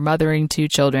doing when you're mothering 2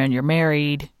 children, you're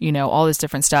married, all this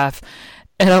different stuff.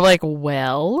 And I'm like,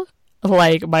 well,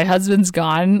 my husband's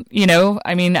gone,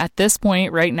 I mean, at this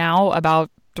point right now,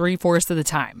 about 3/4 of the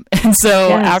time. And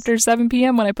so after 7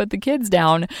 p.m. when I put the kids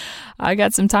down, I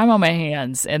got some time on my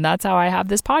hands, and that's how I have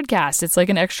this podcast. It's like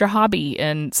an extra hobby.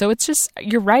 And so it's just,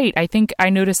 you're right. I think I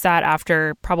noticed that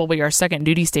after probably our second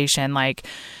duty station,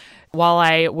 while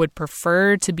I would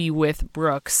prefer to be with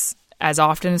Brooks as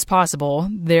often as possible,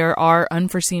 there are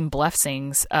unforeseen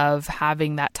blessings of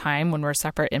having that time when we're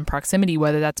separate in proximity,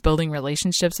 whether that's building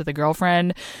relationships with a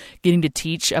girlfriend, getting to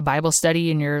teach a Bible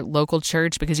study in your local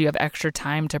church because you have extra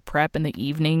time to prep in the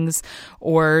evenings,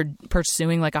 or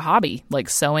pursuing a hobby like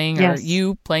sewing or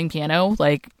you playing piano,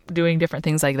 doing different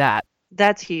things like that.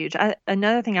 That's huge.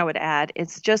 Another thing I would add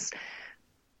is just,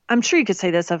 I'm sure you could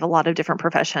say this of a lot of different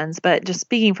professions, but just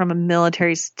speaking from a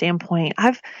military standpoint,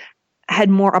 I've had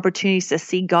more opportunities to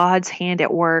see God's hand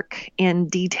at work in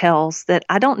details that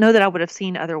I don't know that I would have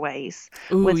seen other ways.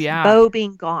 Ooh, with Bo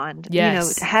being gone,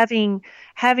 having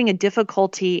a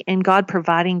difficulty and God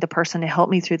providing the person to help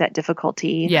me through that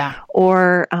difficulty. Yeah.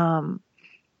 Or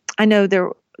I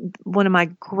know one of my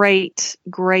great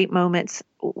moments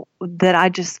that I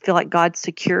just feel like God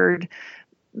secured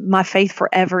my faith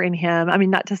forever in him. I mean,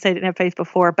 not to say I didn't have faith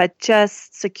before, but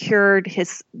just secured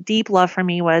his deep love for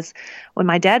me was when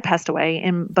my dad passed away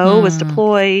and Bo was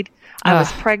deployed. I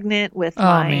was pregnant with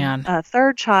my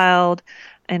third child,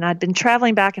 and I'd been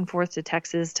traveling back and forth to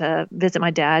Texas to visit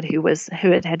my dad who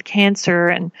had had cancer,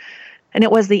 and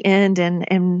it was the end,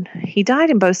 and he died,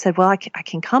 and Bo said, well, I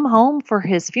can come home for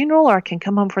his funeral, or I can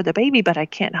come home for the baby, but I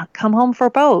can't come home for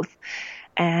both.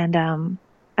 And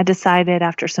I decided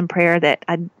after some prayer that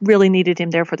I really needed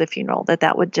him there for the funeral,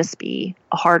 that would just be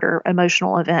a harder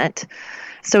emotional event.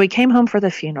 So he came home for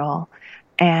the funeral,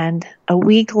 and a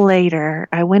week later,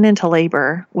 I went into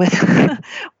labor with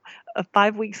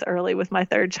 5 weeks early with my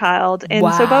third child. And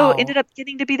so Bo ended up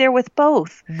getting to be there with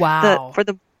both. Wow. For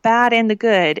the bad and the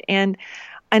good. And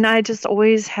I just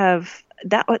always have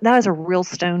that is a real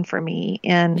stone for me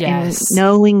in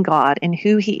knowing God and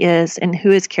who he is and who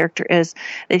his character is,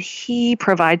 that he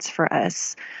provides for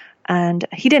us. And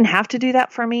he didn't have to do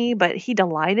that for me, but he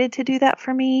delighted to do that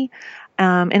for me.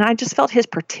 And I just felt his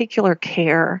particular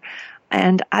care.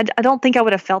 And I don't think I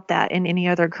would have felt that in any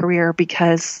other career,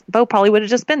 because Bo probably would have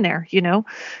just been there,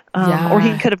 or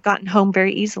he could have gotten home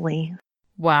very easily.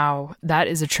 Wow, that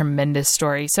is a tremendous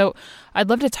story. So I'd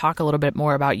love to talk a little bit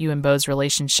more about you and Bo's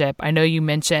relationship. I know you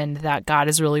mentioned that God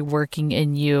is really working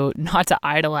in you, not to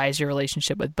idolize your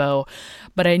relationship with Bo,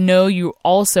 but I know you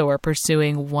also are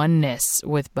pursuing oneness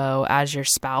with Bo as your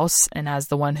spouse and as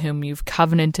the one whom you've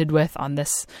covenanted with on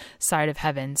this side of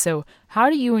heaven. So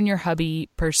how do you and your hubby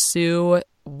pursue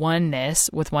oneness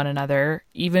with one another,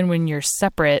 even when you're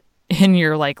separate in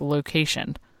your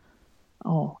location?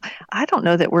 Oh, I don't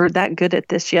know that we're that good at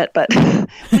this yet, but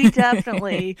we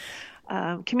definitely,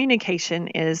 communication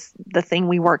is the thing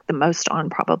we work the most on,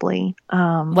 probably.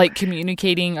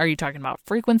 Communicating, are you talking about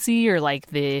frequency or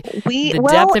the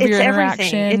depth of your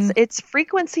interaction? Everything. It's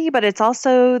frequency, but it's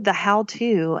also the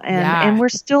how-to, and we're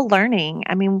still learning.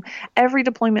 I mean, every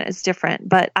deployment is different,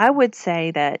 but I would say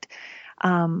that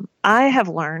I have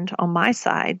learned on my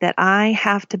side that I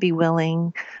have to be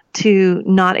willing to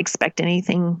not expect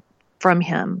anything from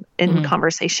him in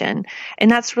conversation.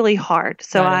 And that's really hard.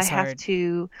 So I have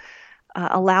to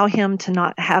allow him to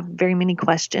not have very many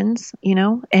questions,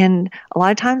 and a lot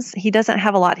of times he doesn't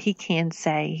have a lot he can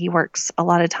say. He works a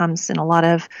lot of times in a lot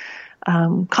of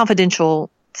confidential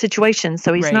situations.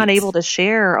 So he's not able to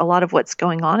share a lot of what's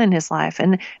going on in his life.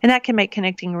 And that can make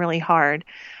connecting really hard.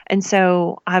 And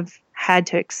so I've had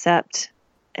to accept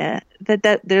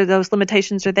that those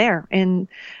limitations are there, and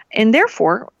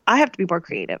therefore I have to be more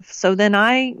creative. So then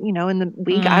in the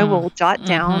week I will jot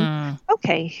down,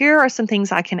 okay, here are some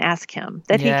things I can ask him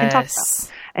that he can talk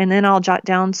about, and then I'll jot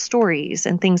down stories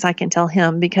and things I can tell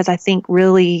him, because I think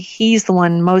really he's the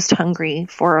one most hungry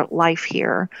for life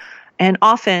here. And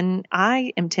often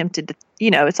I am tempted to,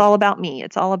 it's all about me.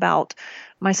 It's all about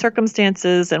my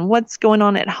circumstances and what's going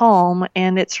on at home,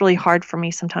 and it's really hard for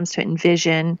me sometimes to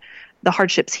envision the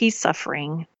hardships he's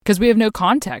suffering, because we have no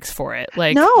context for it.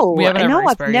 We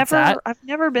I've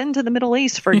never been to the Middle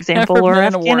East, for example, or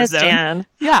Afghanistan.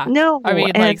 Yeah, no. I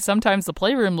mean, sometimes the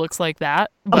playroom looks like that,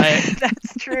 but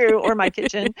that's true, or my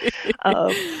kitchen.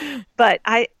 But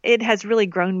it has really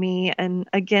grown me, and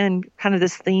again, kind of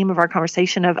this theme of our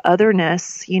conversation of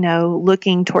otherness.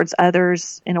 Looking towards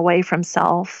others and away from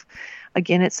self.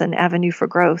 Again, it's an avenue for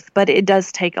growth, but it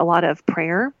does take a lot of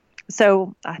prayer.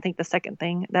 So I think the second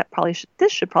thing that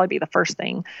this should probably be the first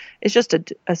thing, is just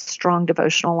a strong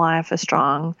devotional life, a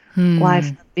strong life,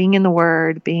 being in the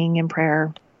Word, being in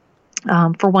prayer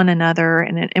for one another,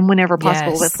 and whenever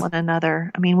possible with one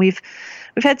another. I mean, we've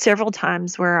had several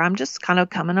times where I'm just kind of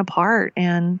coming apart,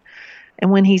 and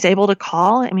when he's able to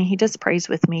call, I mean, he just prays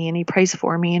with me and he prays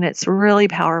for me, and it's really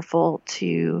powerful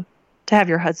to have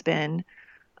your husband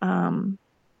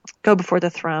go before the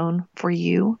throne for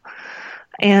you.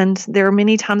 And there are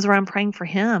many times where I'm praying for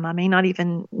him. I may not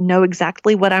even know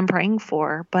exactly what I'm praying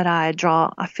for, but I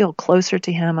feel closer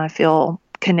to him. I feel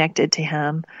connected to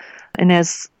him. And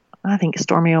as I think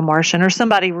Stormy O'Martian or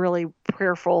somebody really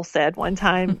prayerful said one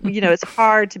time, it's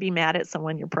hard to be mad at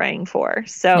someone you're praying for.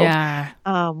 So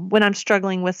when I'm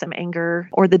struggling with some anger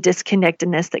or the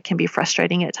disconnectedness that can be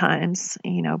frustrating at times,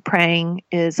 praying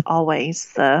is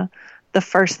always the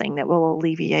first thing that will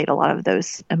alleviate a lot of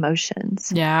those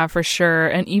emotions. Yeah, for sure.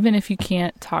 And even if you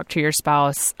can't talk to your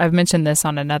spouse, I've mentioned this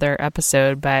on another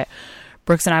episode, but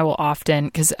Brooks and I will often,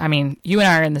 because you and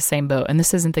I are in the same boat, and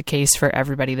this isn't the case for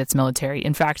everybody that's military.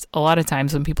 In fact, a lot of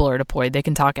times when people are deployed, they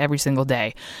can talk every single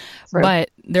day. Right.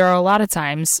 But there are a lot of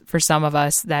times for some of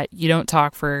us that you don't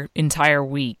talk for entire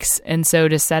weeks. And so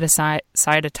to set aside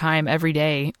a time every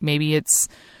day, maybe it's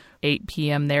 8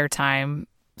 p.m. their time,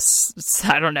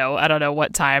 I don't know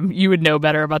what time. You would know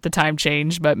better about the time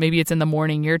change, but maybe it's in the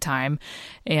morning your time,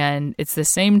 and it's the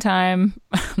same time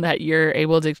that you're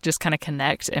able to just kind of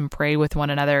connect and pray with one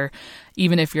another.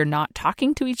 Even if you're not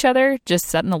talking to each other, just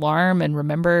set an alarm and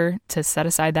remember to set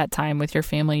aside that time with your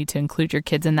family, to include your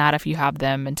kids in that if you have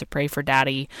them, and to pray for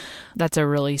daddy. That's a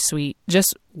really sweet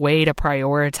just way to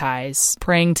prioritize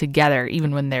praying together,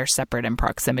 even when they're separate in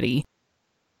proximity.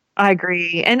 I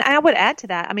agree. And I would add to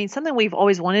that, I mean, something we've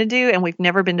always wanted to do, and we've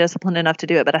never been disciplined enough to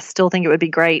do it, but I still think it would be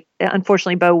great.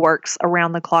 Unfortunately, Bo works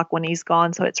around the clock when he's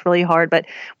gone, so it's really hard. But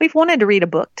we've wanted to read a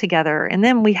book together, and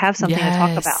then we have something to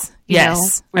talk about.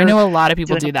 Yes. I know a lot of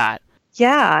people do that.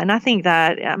 Yeah. And I think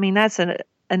that, I mean, that's an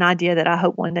idea that I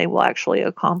hope one day we'll actually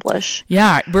accomplish.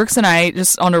 Yeah, Brooks and I,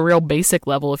 just on a real basic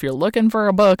level, if you're looking for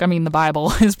a book, I mean, the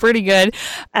Bible is pretty good.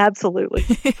 Absolutely.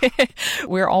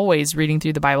 We're always reading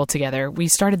through the Bible together. We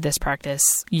started this practice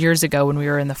years ago when we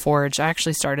were in the Forge. I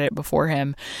actually started it before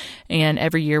him. And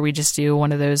every year we just do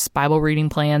one of those Bible reading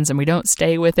plans, and we don't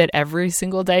stay with it every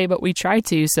single day, but we try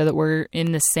to, so that we're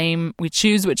in the same, we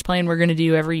choose which plan we're going to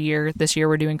do every year. This year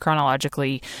we're doing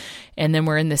chronologically. And then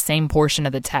we're in the same portion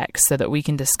of the text so that we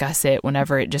can discuss it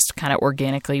whenever it just kind of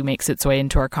organically makes its way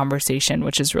into our conversation,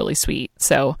 which is really sweet.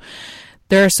 So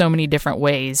there are so many different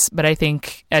ways, but I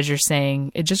think, as you're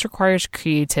saying, it just requires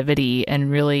creativity and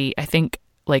really, I think,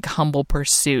 like humble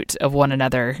pursuit of one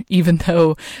another, even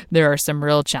though there are some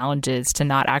real challenges to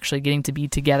not actually getting to be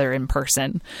together in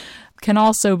person. Can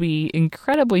also be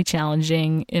incredibly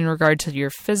challenging in regard to your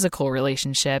physical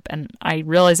relationship. And I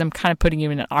realize I'm kind of putting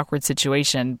you in an awkward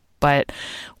situation, but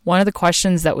one of the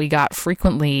questions that we got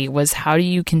frequently was, how do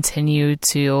you continue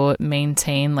to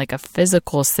maintain like a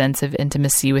physical sense of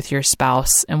intimacy with your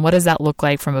spouse? And what does that look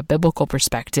like from a biblical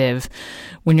perspective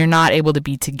when you're not able to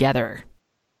be together?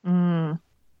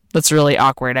 That's really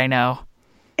awkward, I know.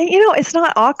 You know, it's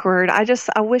not awkward. I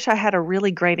wish I had a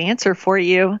really great answer for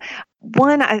you.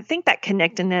 One, I think that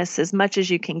connectedness, as much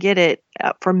as you can get it,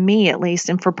 for me at least,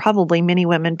 and for probably many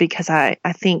women, because I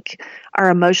think our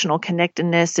emotional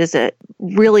connectedness is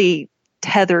really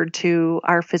tethered to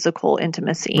our physical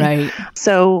intimacy. Right.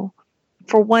 So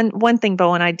for one thing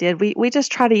Bo and I did, we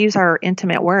just try to use our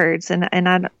intimate words. And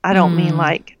I don't mean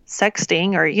like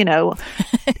sexting or,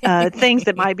 things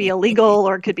that might be illegal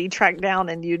or could be tracked down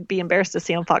and you'd be embarrassed to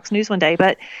see on Fox News one day.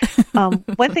 But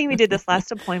one thing we did this last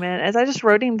deployment is I just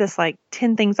wrote him this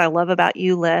 10 things I love about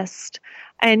you list.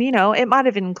 And, it might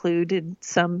have included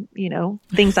some,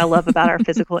 things I love about our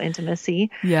physical intimacy.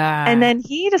 Yeah. And then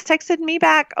he just texted me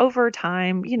back over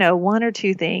time, one or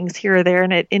two things here or there.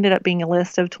 And it ended up being a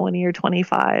list of 20 or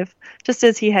 25, just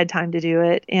as he had time to do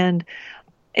it. And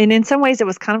in some ways it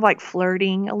was kind of like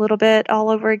flirting a little bit all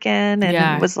over again. And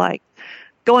it was like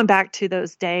going back to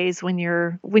those days when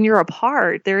you're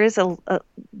apart, there is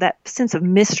that sense of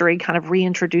mystery kind of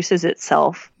reintroduces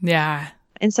itself. Yeah.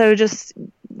 And so just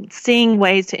seeing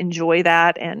ways to enjoy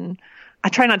that. And I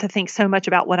try not to think so much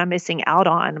about what I'm missing out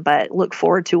on, but look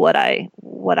forward to what I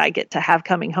get to have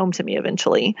coming home to me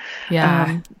eventually.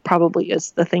 Yeah. Probably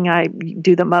is the thing I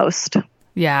do the most.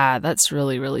 Yeah, that's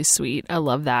really, really sweet. I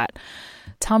love that.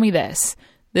 Tell me this.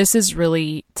 This is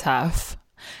really tough.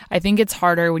 I think it's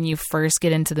harder when you first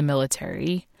get into the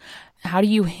military. How do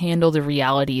you handle the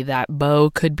reality that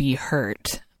Bo could be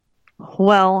hurt?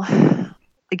 Well,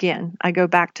 again, I go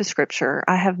back to scripture.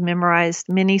 I have memorized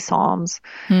many Psalms.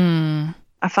 I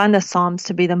find the Psalms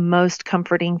to be the most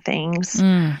comforting things.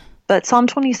 But Psalm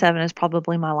 27 is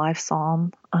probably my life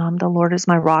psalm. The Lord is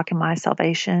my rock and my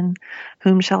salvation.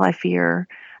 Whom shall I fear?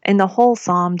 And the whole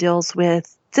psalm deals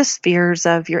with just fears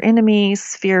of your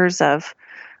enemies, fears of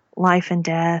life and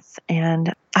death.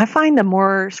 And I find the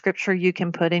more scripture you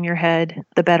can put in your head,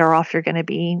 the better off you're going to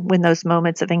be when those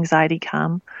moments of anxiety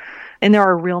come. And there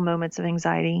are real moments of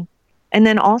anxiety. And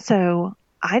then also,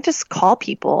 I just call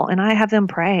people and I have them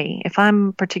pray. If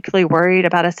I'm particularly worried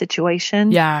about a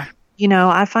situation,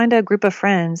 I find a group of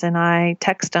friends and I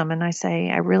text them and I say,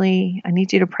 I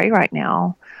need you to pray right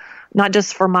now. Not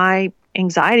just for my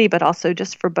anxiety, but also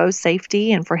just for Bo's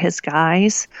safety and for his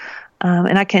guys.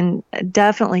 And I can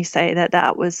definitely say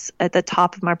that was at the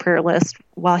top of my prayer list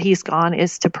while he's gone,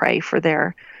 is to pray for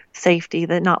their safety,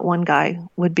 that not one guy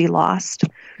would be lost.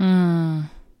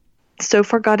 So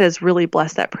far, God has really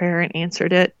blessed that prayer and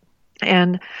answered it.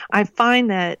 And I find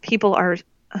that people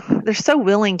they're so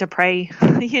willing to pray,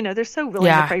 they're so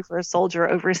willing to pray for a soldier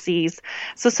overseas.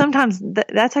 So sometimes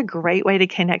that's a great way to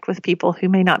connect with people who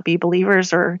may not be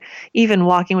believers or even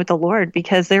walking with the Lord,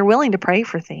 because they're willing to pray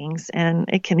for things, and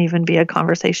it can even be a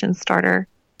conversation starter.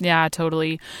 Yeah,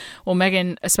 totally. Well,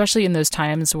 Megan, especially in those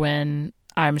times when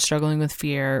I'm struggling with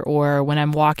fear, or when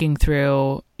I'm walking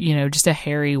through, just a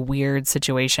hairy, weird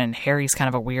situation. Hairy's kind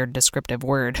of a weird descriptive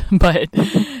word, but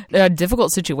a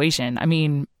difficult situation. I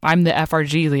mean, I'm the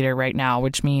FRG leader right now,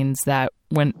 which means that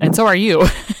and so are you.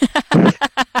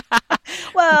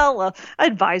 Well,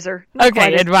 advisor.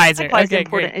 Okay, advisor. Not quite okay, as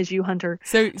important great. as you, Hunter.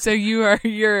 So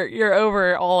you're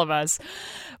over all of us.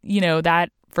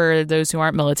 That, for those who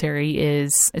aren't military,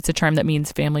 it's a term that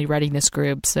means family readiness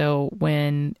group. So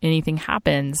when anything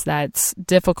happens that's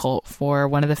difficult for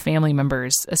one of the family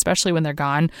members, especially when they're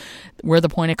gone, we're the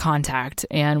point of contact,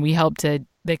 and we help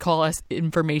they call us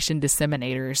information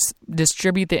disseminators,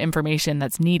 distribute the information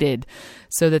that's needed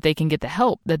so that they can get the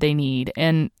help that they need.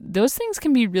 And those things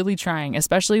can be really trying,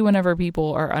 especially whenever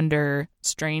people are under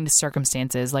strained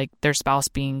circumstances, like their spouse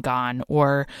being gone,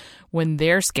 or when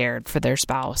they're scared for their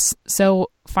spouse. So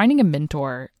finding a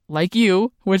mentor like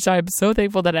you, which I'm so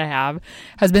thankful that I have,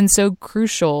 has been so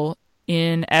crucial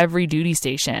in every duty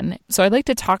station. So I'd like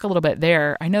to talk a little bit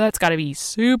there. I know that's got to be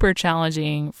super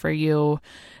challenging for you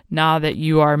now that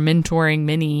you are mentoring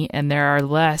many and there are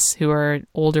less who are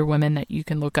older women that you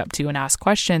can look up to and ask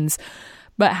questions.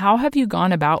 But how have you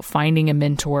gone about finding a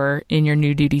mentor in your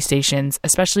new duty stations,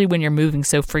 especially when you're moving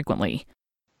so frequently?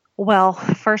 Well,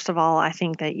 first of all, I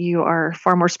think that you are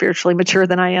far more spiritually mature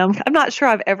than I am. I'm not sure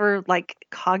I've ever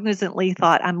cognizantly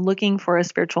thought I'm looking for a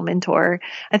spiritual mentor.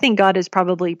 I think God has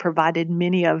probably provided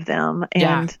many of them.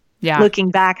 And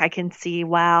looking back, I can see,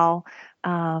 wow,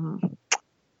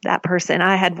 that person.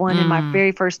 I had one in my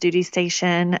very first duty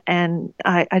station, and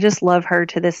I just love her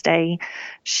to this day.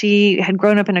 She had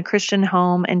grown up in a Christian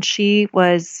home, and she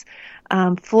was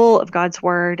full of God's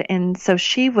word. And so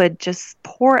she would just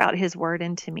pour out his word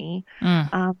into me.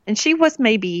 And she was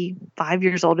maybe 5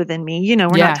 years older than me. We're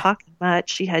not talking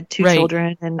much. She had two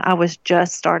children, and I was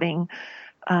just starting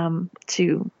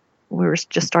we were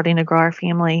just starting to grow our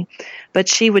family. But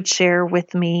she would share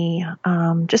with me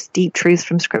just deep truths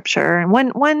from Scripture. And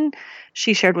one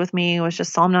she shared with me was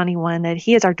just Psalm 91, that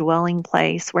He is our dwelling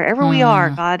place. Wherever we are,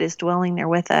 God is dwelling there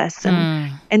with us.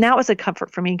 And that was a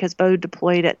comfort for me, because Bo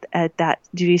deployed at that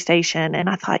duty station. And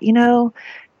I thought,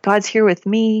 God's here with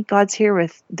me. God's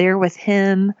there with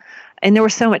him. And there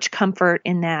was so much comfort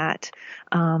in that.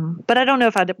 But I don't know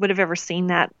if I would have ever seen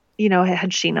that,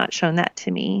 had she not shown that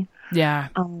to me. Yeah.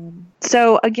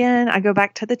 So again, I go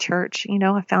back to the church.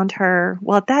 I found her.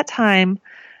 Well, at that time,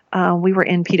 we were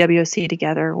in PWC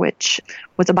together, which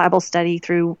was a Bible study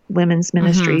through women's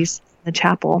ministries in the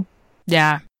chapel.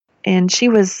 Yeah. And she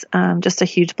was just a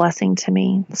huge blessing to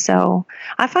me. So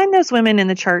I find those women in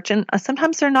the church, and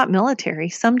sometimes they're not military.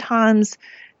 Sometimes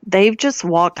they've just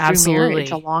walked through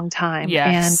marriage a long time.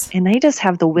 Yes. And they just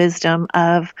have the wisdom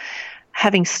of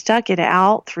having stuck it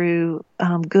out through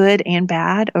good and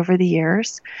bad over the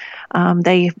years.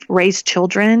 They've raised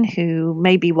children who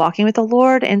may be walking with the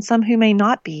Lord and some who may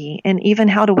not be, and even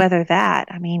how to weather that.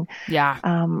 I mean,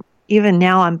 even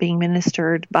now I'm being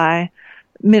ministered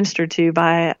to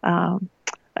by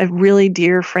a really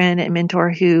dear friend and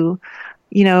mentor who,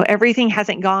 everything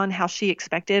hasn't gone how she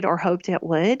expected or hoped it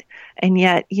would. And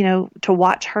yet, to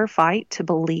watch her fight to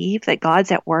believe that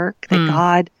God's at work, that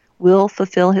God will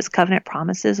fulfill his covenant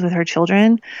promises with her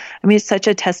children. I mean, it's such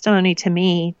a testimony to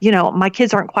me. My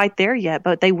kids aren't quite there yet,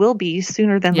 but they will be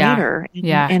sooner than later.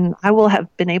 And I will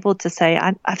have been able to say,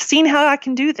 I've seen how I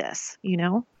can do this,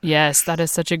 Yes, that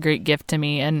is such a great gift to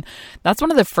me. And that's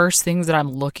one of the first things that I'm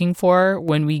looking for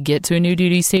when we get to a new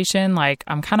duty station.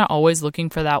 I'm kind of always looking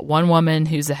for that one woman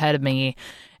who's ahead of me,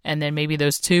 and then maybe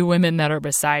those two women that are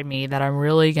beside me that I'm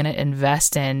really going to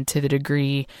invest in to the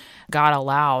degree God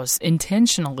allows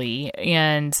intentionally.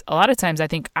 And a lot of times I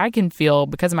think I can feel,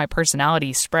 because of my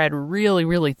personality, spread really,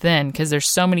 really thin, because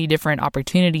there's so many different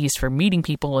opportunities for meeting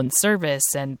people in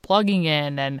service and plugging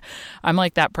in. And I'm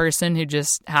like that person who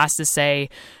just has to say,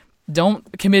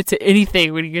 don't commit to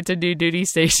anything when you get to new duty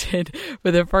station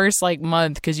for the first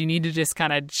month, because you need to just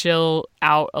kind of chill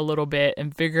out a little bit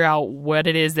and figure out what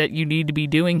it is that you need to be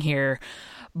doing here.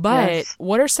 But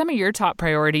what are some of your top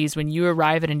priorities when you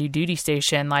arrive at a new duty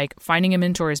station? Finding a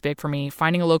mentor is big for me.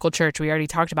 Finding a local church, we already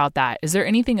talked about that. Is there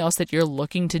anything else that you're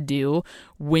looking to do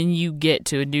when you get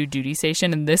to a new duty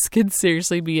station? And this could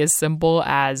seriously be as simple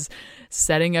as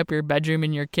setting up your bedroom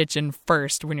and your kitchen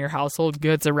first when your household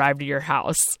goods arrive to your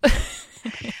house.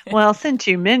 Well, since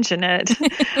you mention it,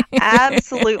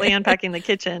 absolutely unpacking the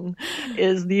kitchen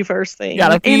is the first thing.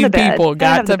 Gotta feed people,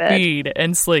 got to feed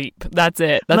and sleep. That's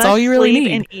it. That's all you really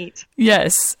need. And eat.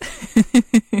 Yes.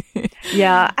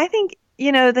 Yeah, I think,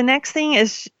 the next thing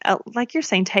is, like you're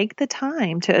saying, take the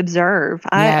time to observe.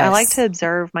 I like to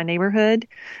observe my neighborhood,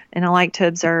 and I like to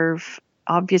observe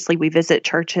obviously we visit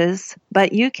churches,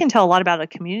 but you can tell a lot about a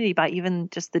community by even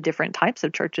just the different types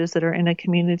of churches that are in a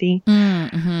community.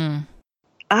 Mm-hmm.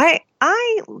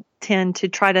 I tend to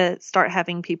try to start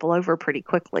having people over pretty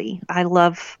quickly. I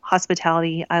love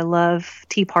hospitality. I love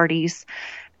tea parties.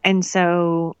 And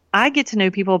so I get to know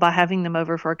people by having them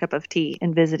over for a cup of tea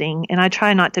and visiting. And I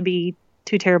try not to be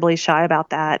too terribly shy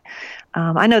about that.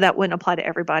 I know that wouldn't apply to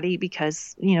everybody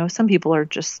because, some people are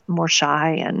just more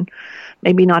shy and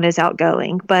maybe not as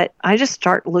outgoing. But I just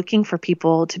start looking for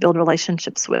people to build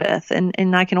relationships with.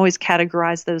 And I can always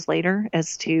categorize those later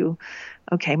as to,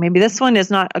 okay, maybe this one is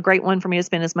not a great one for me to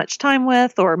spend as much time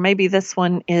with, or maybe this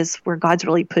one is where God's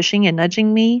really pushing and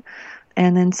nudging me.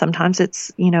 And then sometimes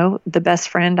it's, the best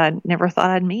friend I never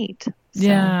thought I'd meet. So.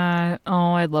 Yeah.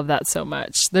 Oh, I love that so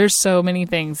much. There's so many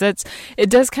things. It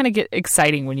does kind of get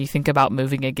exciting when you think about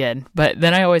moving again. But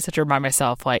then I always have to remind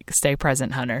myself, stay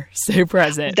present, Hunter. Stay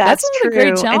present. That's one true. of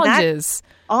the great challenges.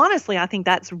 Honestly, I think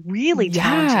that's really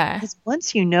challenging because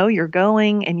once you know you're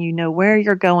going and you know where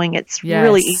you're going, it's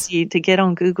really easy to get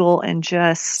on Google and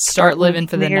just start living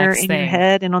for the next in thing. Your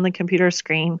head and on the computer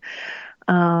screen.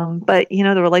 But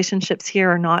the relationships here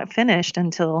are not finished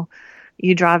until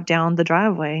you drive down the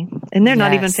driveway, and they're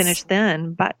not even finished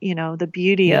then. But the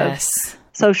beauty of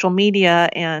social media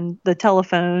and the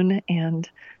telephone and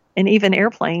even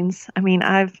airplanes. I mean,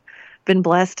 I've been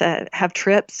blessed to have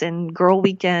trips and girl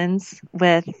weekends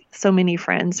with so many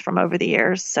friends from over the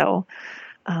years. So,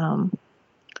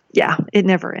 it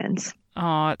never ends.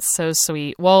 Oh, it's so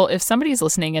sweet. Well, if somebody's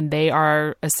listening and they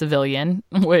are a civilian,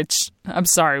 which I'm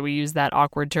sorry, we use that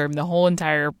awkward term the whole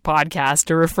entire podcast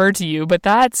to refer to you, but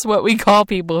that's what we call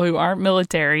people who aren't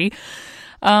military.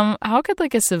 How could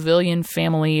a civilian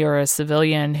family or a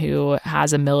civilian who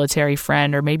has a military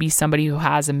friend or maybe somebody who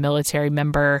has a military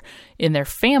member in their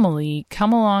family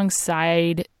come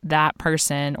alongside that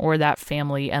person or that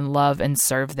family and love and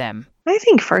serve them? I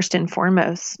think first and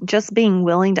foremost, just being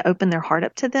willing to open their heart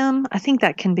up to them. I think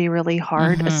that can be really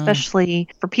hard, especially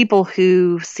for people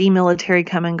who see military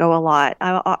come and go a lot.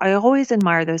 I always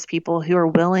admire those people who are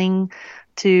willing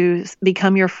to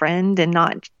become your friend and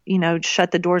not,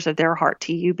 shut the doors of their heart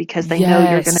to you because they know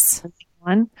you're going to be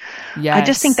one. Yes. I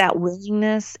just think that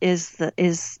willingness is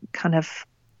kind of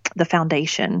the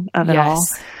foundation of it all.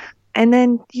 And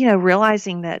then,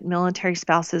 realizing that military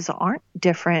spouses aren't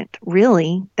different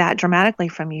really that dramatically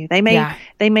from you. They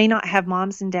may not have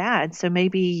moms and dads. So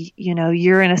maybe,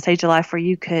 you're in a stage of life where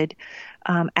you could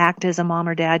act as a mom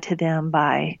or dad to them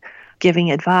by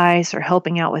giving advice or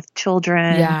helping out with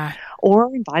children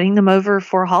or inviting them over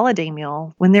for a holiday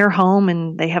meal when they're home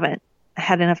and they haven't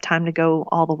had enough time to go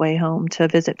all the way home to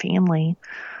visit family.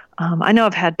 I know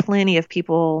I've had plenty of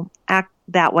people act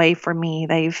that way for me.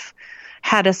 They've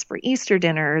had us for Easter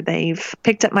dinner. They've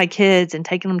picked up my kids and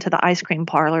taken them to the ice cream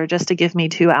parlor just to give me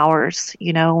 2 hours,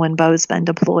 when Bo's been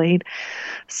deployed.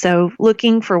 So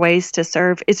looking for ways to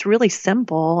serve, it's really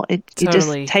simple. It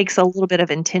just takes a little bit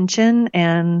of intention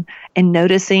and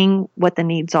noticing what the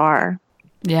needs are.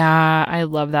 Yeah, I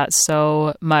love that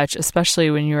so much, especially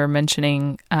when you were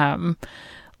mentioning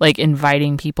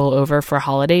inviting people over for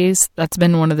holidays. That's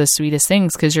been one of the sweetest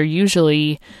things because you're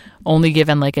usually only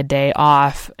given a day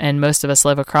off, and most of us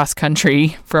live across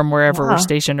country from wherever we're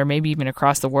stationed or maybe even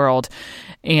across the world,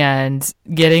 and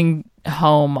getting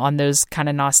home on those kind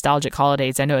of nostalgic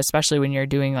holidays. I know, especially when you're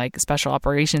doing special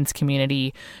operations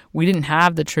community, we didn't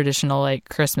have the traditional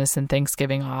Christmas and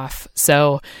Thanksgiving off.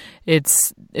 So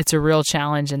it's a real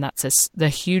challenge, and that's the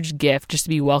huge gift just to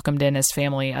be welcomed in as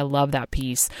family. I love that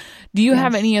piece. Do you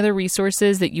have any other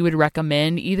resources that you would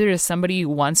recommend either to somebody who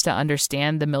wants to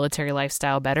understand the military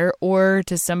lifestyle better or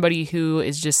to somebody who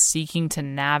is just seeking to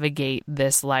navigate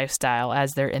this lifestyle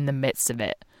as they're in the midst of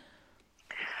it?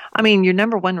 I mean, your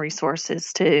number one resource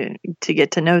is to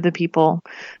get to know the people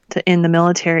in the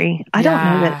military. I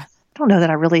don't know that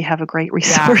I really have a great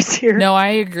resource here. No, I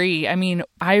agree. I mean,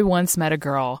 I once met a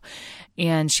girl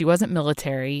and she wasn't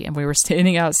military, and we were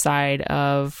standing outside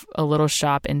of a little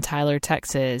shop in Tyler,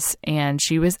 Texas, and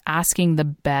she was asking the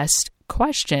best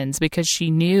questions because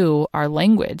she knew our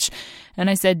language. And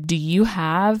I said, "Do you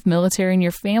have military in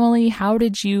your family? How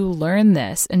did you learn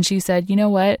this?" And she said, "You know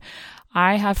what?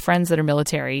 I have friends that are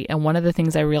military, and one of the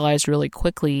things I realized really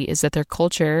quickly is that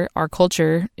our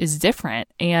culture is different,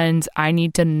 and I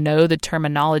need to know the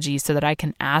terminology so that I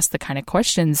can ask the kind of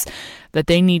questions that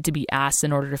they need to be asked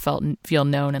in order to feel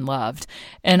known and loved."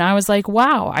 And I was like,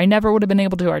 wow, I never would have been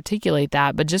able to articulate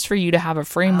that, but just for you to have a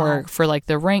framework for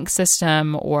the rank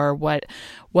system or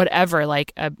whatever,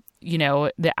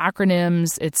 the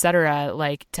acronyms, etc.,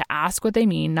 like to ask what they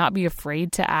mean, not be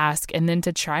afraid to ask, and then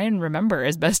to try and remember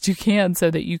as best you can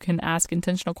so that you can ask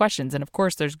intentional questions. And of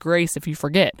course, there's grace if you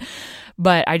forget.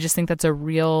 But I just think it's a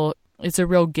real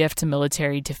gift to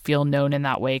military to feel known in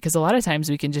that way, because a lot of times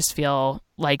we can just feel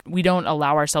like we don't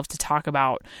allow ourselves to talk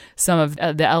about some of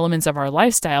the elements of our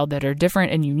lifestyle that are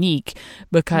different and unique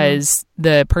because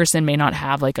the person may not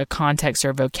have like a context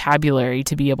or vocabulary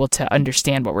to be able to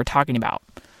understand what we're talking about.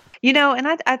 And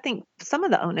I think some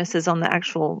of the onus is on the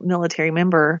actual military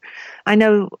member. I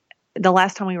know the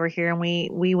last time we were here and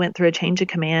we went through a change of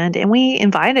command, and we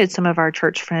invited some of our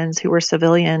church friends who were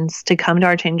civilians to come to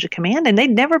our change of command, and they'd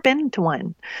never been to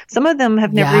one. Some of them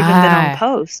have never even been on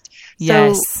post.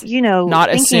 So, not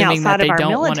thinking assuming outside that of our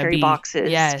don't military be,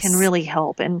 boxes can really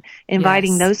help, and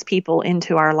inviting those people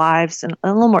into our lives and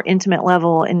a little more intimate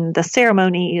level in the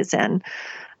ceremonies and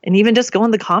even just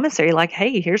going to the commissary, like,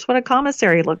 hey, here's what a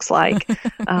commissary looks like.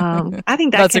 I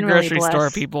think that's a grocery really bless. Store,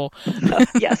 people.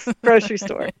 Yes, grocery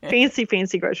store.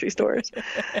 Fancy grocery stores.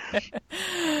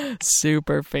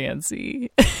 Super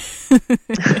fancy.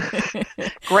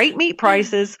 Great meat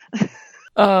prices.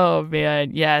 Oh,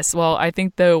 man. Yes. Well, I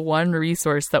think the one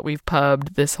resource that we've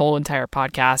pubbed this whole entire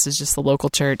podcast is just the local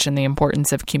church and the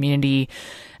importance of community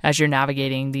as you're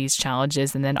navigating these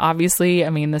challenges. And then obviously,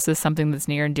 this is something that's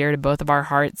near and dear to both of our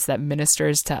hearts that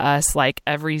ministers to us like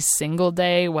every single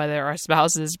day, whether our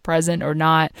spouse is present or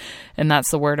not. And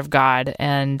that's the Word of God.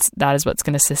 And that is what's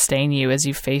going to sustain you as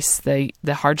you face the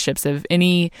hardships of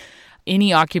any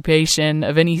occupation,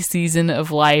 of any season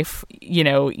of life,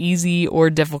 easy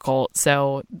or difficult.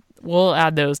 So we'll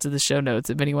add those to the show notes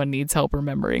if anyone needs help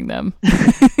remembering them.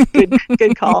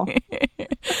 Good call.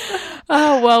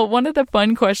 Oh, well, one of the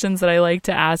fun questions that I like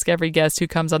to ask every guest who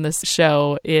comes on this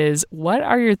show is, what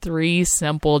are your 3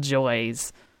 simple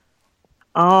joys?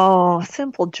 Oh,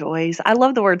 simple joys. I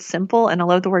love the word simple and I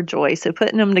love the word joy. So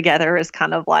putting them together is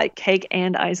kind of like cake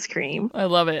and ice cream. I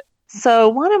love it. So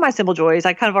one of my simple joys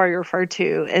I kind of already referred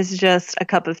to is just a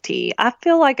cup of tea. I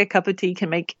feel like a cup of tea can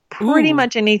make pretty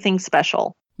much anything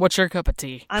special. What's your cup of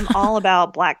tea? I'm all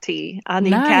about black tea. I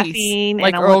need caffeine.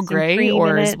 Like and I Earl want some Grey, cream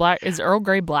or in is it. Is Earl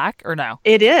Grey black or no?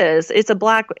 It is. It's a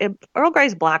black. Earl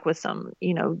Grey's black with some,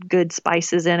 good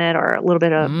spices in it, or a little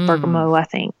bit of bergamot, I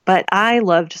think. But I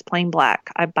love just plain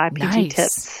black. I buy PG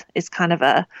Tips. It's kind of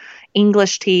a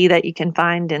English tea that you can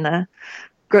find in the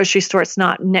grocery store. It's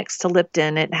not next to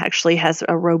Lipton. It actually has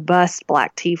a robust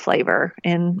black tea flavor,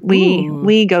 and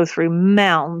we go through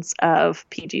mounds of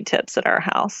PG Tips at our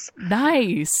house.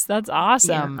 Nice. That's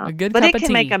awesome. Yeah. A good but cup it of can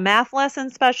tea. make a math lesson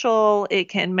special. It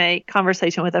can make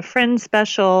conversation with a friend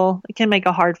special. It can make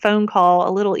a hard phone call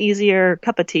a little easier.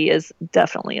 Cup of tea is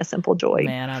definitely a simple joy.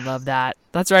 Man, I love that.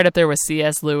 That's right up there with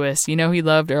C.S. Lewis. He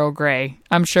loved Earl Grey.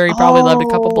 I'm sure he probably loved a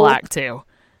cup of black too.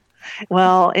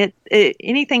 Well,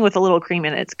 anything with a little cream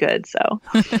in it's good. So,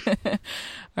 all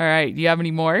right. Do you have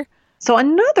any more? So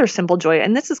another simple joy,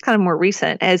 and this is kind of more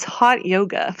recent, is hot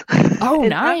yoga. Oh,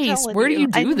 nice. Where do you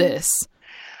do this?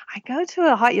 I go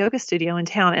to a hot yoga studio in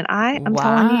town, and I'm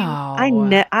telling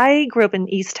you, I grew up in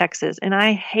East Texas, and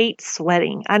I hate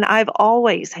sweating, and I've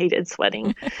always hated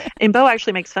sweating. And Bo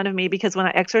actually makes fun of me because when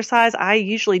I exercise, I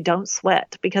usually don't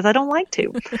sweat because I don't like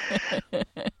to.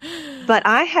 But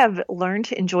I have learned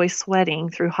to enjoy sweating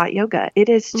through hot yoga. It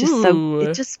is just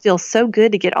it just feels so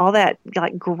good to get all that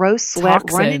like gross sweat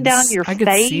running down your face. I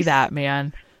could see that,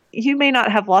 man. You may not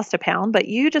have lost a pound, but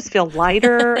you just feel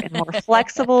lighter and more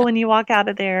flexible when you walk out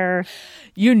of there.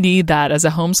 You need that as a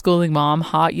homeschooling mom.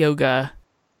 Hot yoga.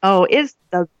 Oh, it's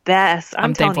the best.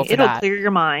 I'm telling you, it'll that. clear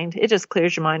your mind. It just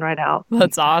clears your mind right out.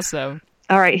 That's awesome.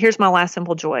 All right, here's my last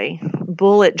simple joy.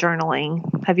 Bullet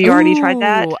journaling. Have you already tried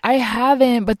that? I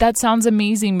haven't, but that sounds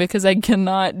amazing because I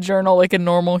cannot journal like a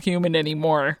normal human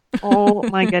anymore. Oh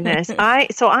my goodness.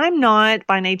 I'm not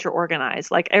by nature organized.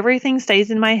 Like everything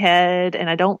stays in my head and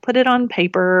I don't put it on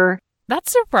paper. That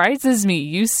surprises me.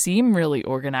 You seem really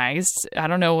organized. I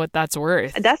don't know what that's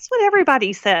worth. That's what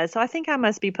everybody says. So I think I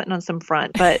must be putting on some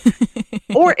front, but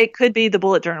or it could be the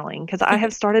bullet journaling because I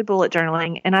have started bullet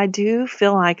journaling and I do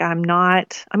feel like I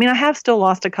have still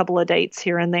lost a couple of dates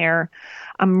here and there.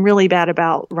 I'm really bad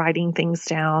about writing things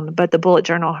down, but the bullet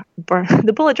journal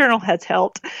has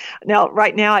helped. Now,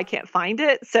 right now I can't find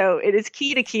it, so it is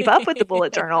key to keep up with the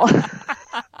bullet journal.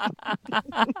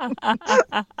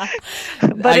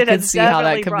 But I can see how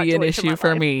that could be an issue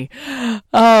for me.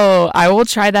 Oh, I will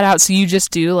try that out. So you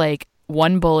just do like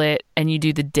one bullet and you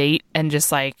do the date and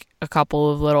just like a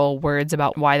couple of little words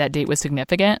about why that date was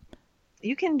significant?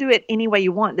 You can do it any way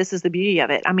you want. This is the beauty of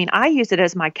it. I mean, I use it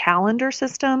as my calendar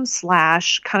system /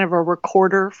 kind of a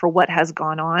recorder for what has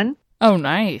gone on. Oh,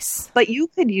 nice. But you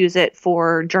could use it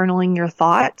for journaling your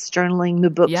thoughts, journaling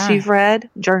the books you've read,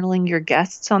 journaling your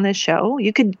guests on this show.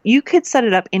 You could set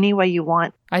it up any way you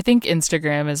want. I think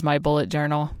Instagram is my bullet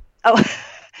journal. Oh,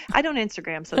 I don't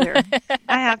Instagram, so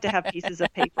I have to have pieces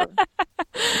of paper.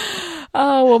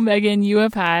 Oh, well, Megan, you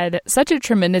have had such a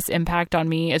tremendous impact on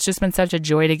me. It's just been such a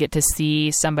joy to get to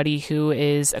see somebody who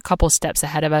is a couple steps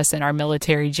ahead of us in our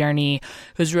military journey,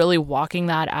 who's really walking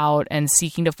that out and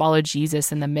seeking to follow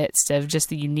Jesus in the midst of just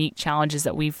the unique challenges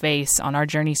that we face on our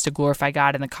journeys to glorify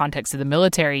God in the context of the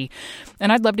military.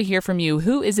 And I'd love to hear from you.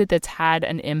 Who is it that's had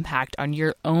an impact on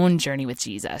your own journey with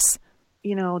Jesus?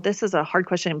 You know, this is a hard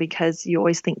question because you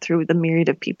always think through the myriad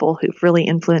of people who've really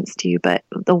influenced you. But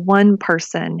the one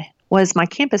person was my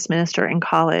campus minister in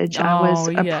college. I was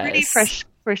a pretty fresh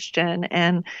Christian,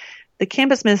 and the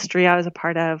campus ministry I was a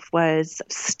part of was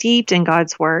steeped in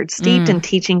God's word, steeped in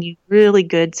teaching you really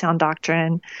good, sound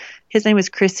doctrine. His name was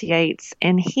Chris Yates,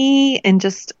 and he, in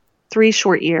just 3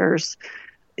 short years,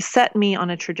 set me on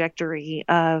a trajectory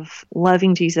of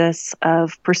loving Jesus,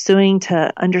 of pursuing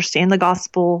to understand the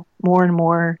gospel more and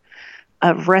more,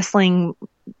 of wrestling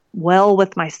well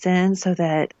with my sin so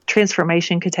that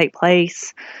transformation could take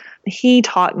place. He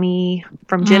taught me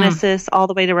from Genesis all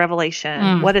the way to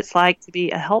Revelation what it's like to be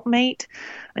a helpmate.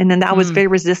 And then I was very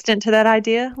resistant to that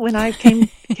idea when I came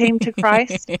to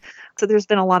Christ. So there's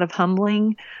been a lot of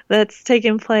humbling that's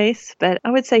taken place. But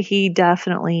I would say he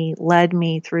definitely led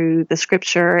me through the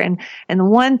scripture. And the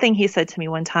one thing he said to me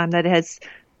one time that has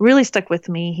really stuck with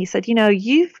me, he said, you know,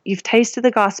 you've tasted the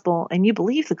gospel and you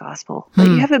believe the gospel, but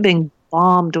you haven't been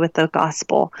bombed with the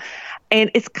gospel. And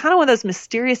it's kind of one of those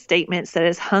mysterious statements that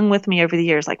has hung with me over the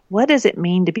years. Like, what does it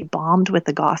mean to be bombed with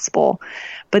the gospel?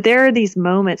 But there are these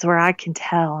moments where I can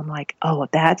tell, I'm like, oh,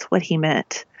 that's what he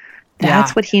meant.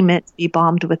 That's what he meant to be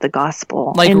bombed with the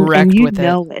gospel. Like wrecked and you with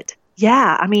know it.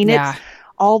 Yeah. I mean, it's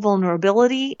all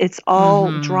vulnerability. It's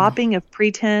all dropping of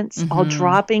pretense, all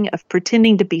dropping of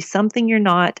pretending to be something you're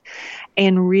not,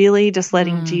 and really just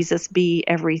letting Jesus be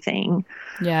everything.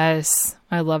 Yes.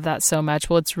 I love that so much.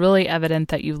 Well, it's really evident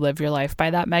that you live your life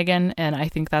by that, Megan. And I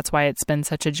think that's why it's been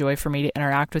such a joy for me to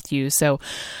interact with you. So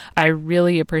I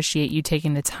really appreciate you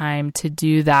taking the time to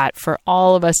do that for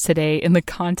all of us today in the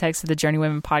context of the Journey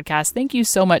Women podcast. Thank you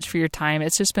so much for your time.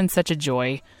 It's just been such a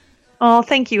joy. Oh,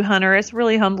 thank you, Hunter. It's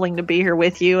really humbling to be here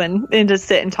with you and to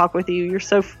sit and talk with you. You're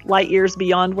so light years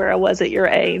beyond where I was at your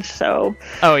age. So,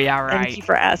 thank you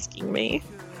for asking me.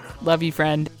 Love you,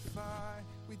 friend.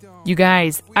 You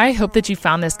guys, I hope that you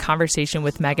found this conversation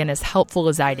with Megan as helpful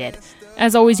as I did.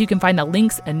 As always, you can find the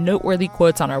links and noteworthy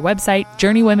quotes on our website,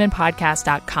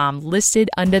 journeywomenpodcast.com, listed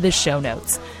under the show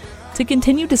notes. To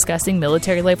continue discussing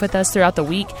military life with us throughout the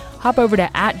week, hop over to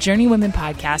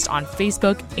 @JourneyWomenPodcast on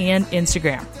Facebook and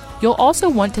Instagram. You'll also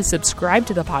want to subscribe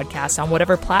to the podcast on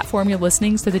whatever platform you're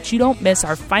listening so that you don't miss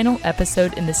our final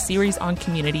episode in the series on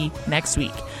community next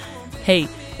week. Hey,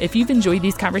 if you've enjoyed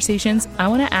these conversations, I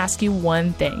want to ask you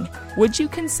one thing. Would you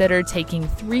consider taking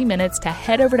 3 minutes to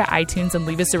head over to iTunes and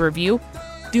leave us a review?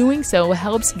 Doing so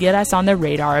helps get us on the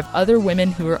radar of other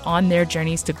women who are on their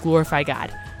journeys to glorify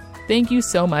God. Thank you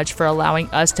so much for allowing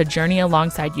us to journey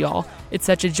alongside y'all. It's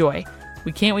such a joy.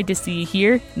 We can't wait to see you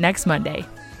here next Monday.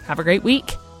 Have a great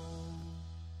week.